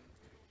inspiration.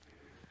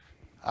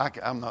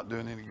 I'm not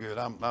doing any good.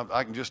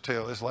 I can just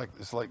tell. It's like,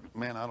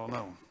 man, I don't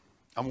know.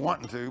 I'm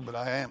wanting to, but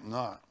I am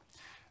not.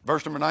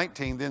 Verse number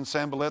 19, then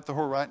Sanballat the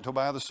Horite and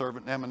Tobiah the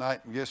servant, and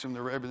Ammonite, and Geshem the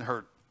Arabian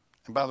heard.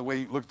 And by the way,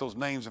 you look at those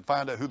names and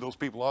find out who those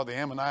people are, the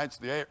Ammonites,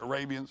 the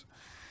Arabians.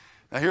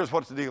 Now here's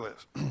what the deal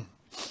is.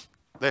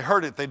 They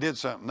heard it, they did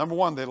something. Number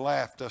one, they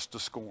laughed us to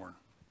scorn.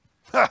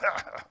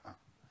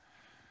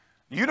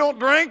 You don't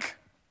drink?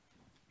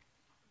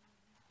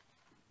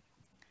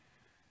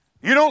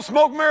 You don't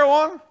smoke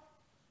marijuana?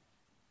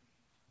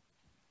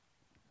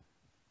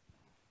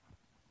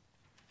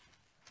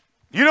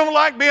 You don't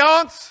like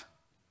Beyonce?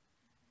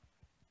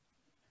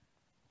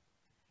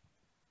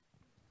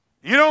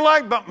 You don't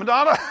like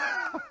Madonna?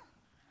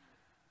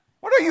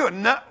 What are you, a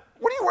nun?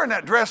 What are you wearing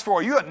that dress for?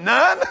 Are you a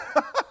nun?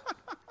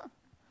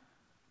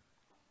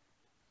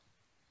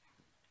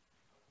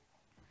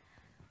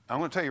 I'm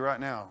going to tell you right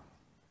now,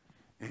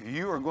 if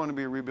you are going to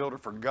be a rebuilder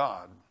for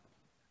God,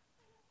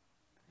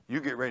 you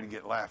get ready to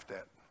get laughed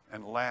at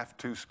and laughed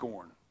to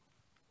scorn.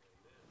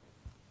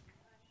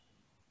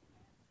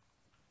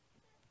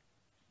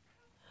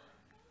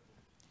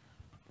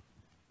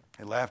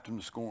 They laughed him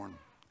to scorn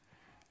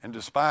and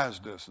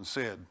despised us and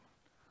said,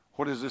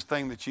 what is this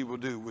thing that ye will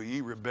do? Will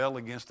ye rebel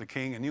against the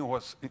king? And you know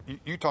what's,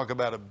 you talk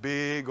about a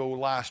big old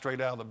lie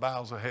straight out of the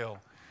bowels of hell.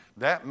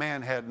 That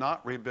man had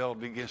not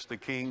rebelled against the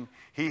king.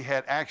 He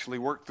had actually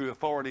worked through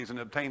authorities and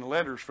obtained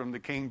letters from the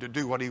king to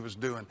do what he was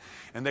doing.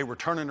 And they were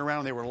turning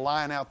around, they were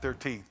lying out their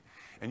teeth.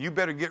 And you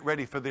better get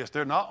ready for this.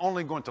 They're not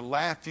only going to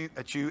laugh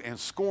at you and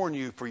scorn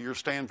you for your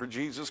stand for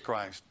Jesus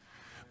Christ,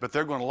 but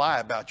they're going to lie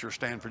about your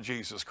stand for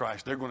Jesus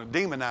Christ. They're going to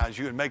demonize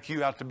you and make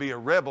you out to be a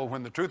rebel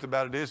when the truth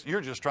about it is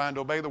you're just trying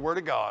to obey the Word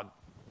of God.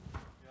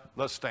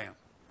 Let's stand.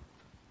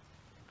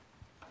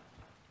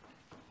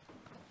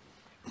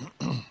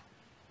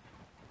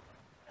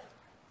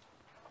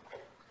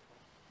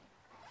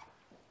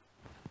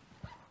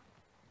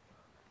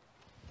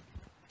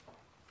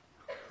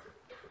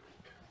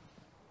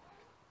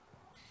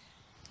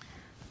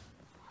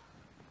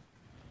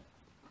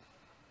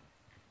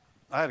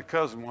 I had a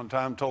cousin one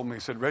time told me, he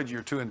said, Reggie,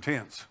 you're too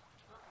intense.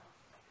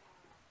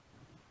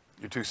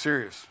 You're too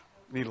serious.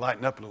 You need to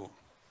lighten up a little.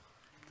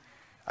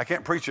 I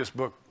can't preach this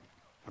book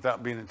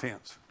without being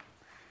intense.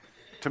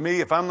 To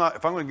me, if I'm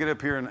going to get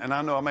up here, and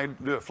I know I may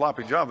do a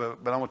floppy job of it,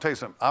 but I'm going to tell you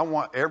something. I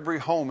want every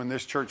home in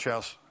this church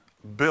house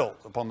built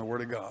upon the Word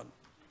of God.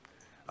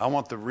 I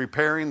want the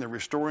repairing, the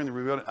restoring, the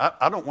rebuilding.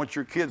 I don't want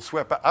your kids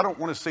swept out. I don't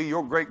want to see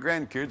your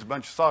great-grandkids a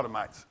bunch of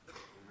sodomites.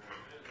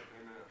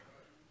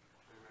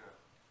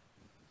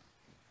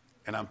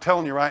 And I'm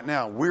telling you right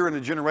now, we're in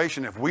a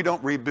generation, if we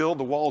don't rebuild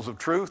the walls of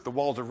truth, the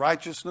walls of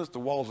righteousness, the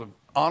walls of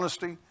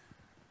honesty,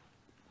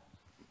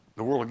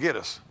 the world will get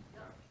us.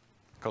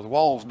 Because the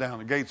wall's down,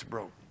 the gate's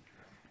broke.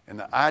 And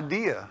the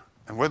idea,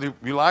 and whether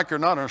you like it or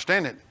not,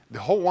 understand it,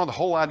 one of the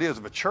whole ideas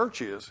of a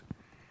church is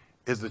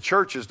the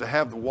church is to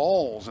have the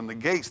walls and the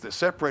gates that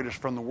separate us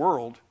from the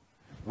world.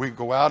 We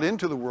go out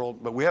into the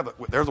world, but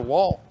there's a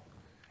wall.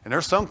 And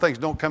there's some things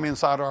don't come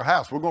inside our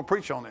house. We're going to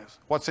preach on this.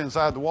 What's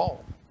inside the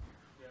wall?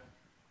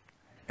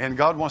 And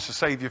God wants to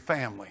save your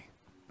family.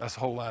 That's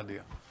the whole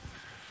idea.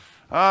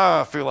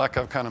 I feel like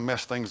I've kind of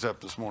messed things up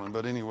this morning.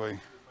 But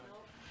anyway,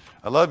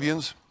 I love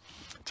yous.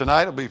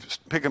 Tonight I'll be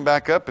picking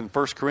back up in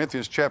 1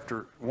 Corinthians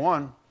chapter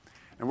 1.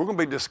 And we're going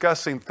to be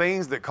discussing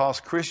things that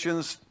cause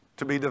Christians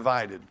to be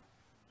divided.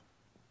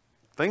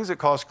 Things that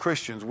cause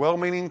Christians,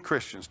 well-meaning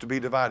Christians, to be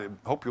divided.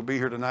 Hope you'll be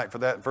here tonight for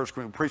that in 1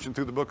 Corinthians, preaching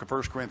through the book of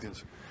 1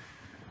 Corinthians.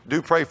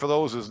 Do pray for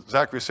those, as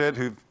Zachary said,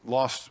 who've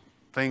lost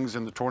things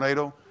in the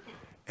tornado.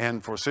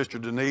 And for Sister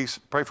Denise,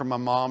 pray for my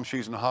mom.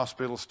 She's in the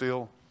hospital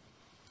still.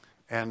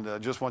 And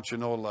just want you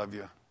to know I love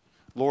you.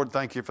 Lord,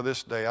 thank you for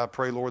this day. I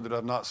pray, Lord, that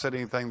I've not said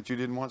anything that you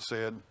didn't want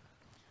said.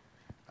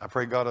 I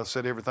pray, God, I've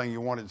said everything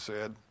you wanted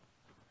said.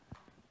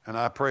 And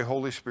I pray,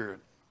 Holy Spirit,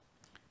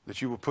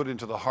 that you will put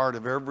into the heart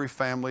of every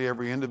family,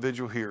 every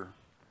individual here,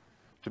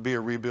 to be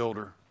a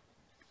rebuilder,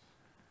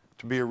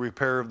 to be a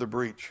repairer of the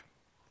breach,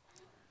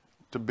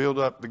 to build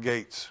up the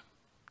gates.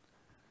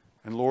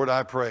 And Lord,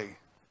 I pray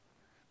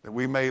that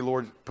we may,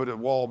 Lord, put a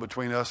wall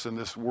between us and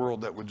this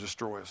world that would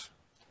destroy us.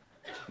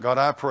 God,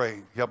 I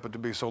pray, help it to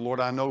be so. Lord,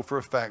 I know for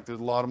a fact there's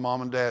a lot of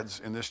mom and dads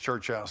in this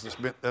church house.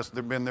 That's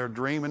been their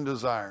dream and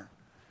desire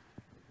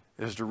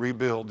is to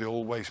rebuild the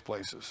old waste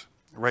places,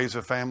 raise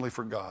a family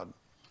for God.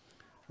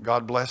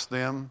 God bless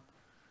them,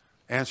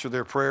 answer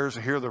their prayers,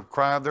 and hear the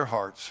cry of their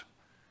hearts.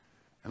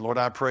 And Lord,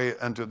 I pray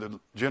unto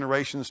the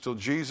generations till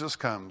Jesus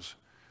comes,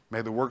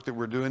 may the work that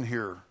we're doing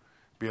here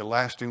be a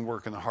lasting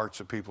work in the hearts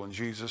of people. In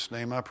Jesus'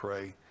 name I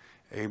pray.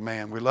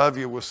 Amen. We love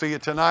you. We'll see you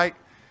tonight.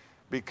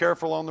 Be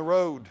careful on the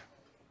road.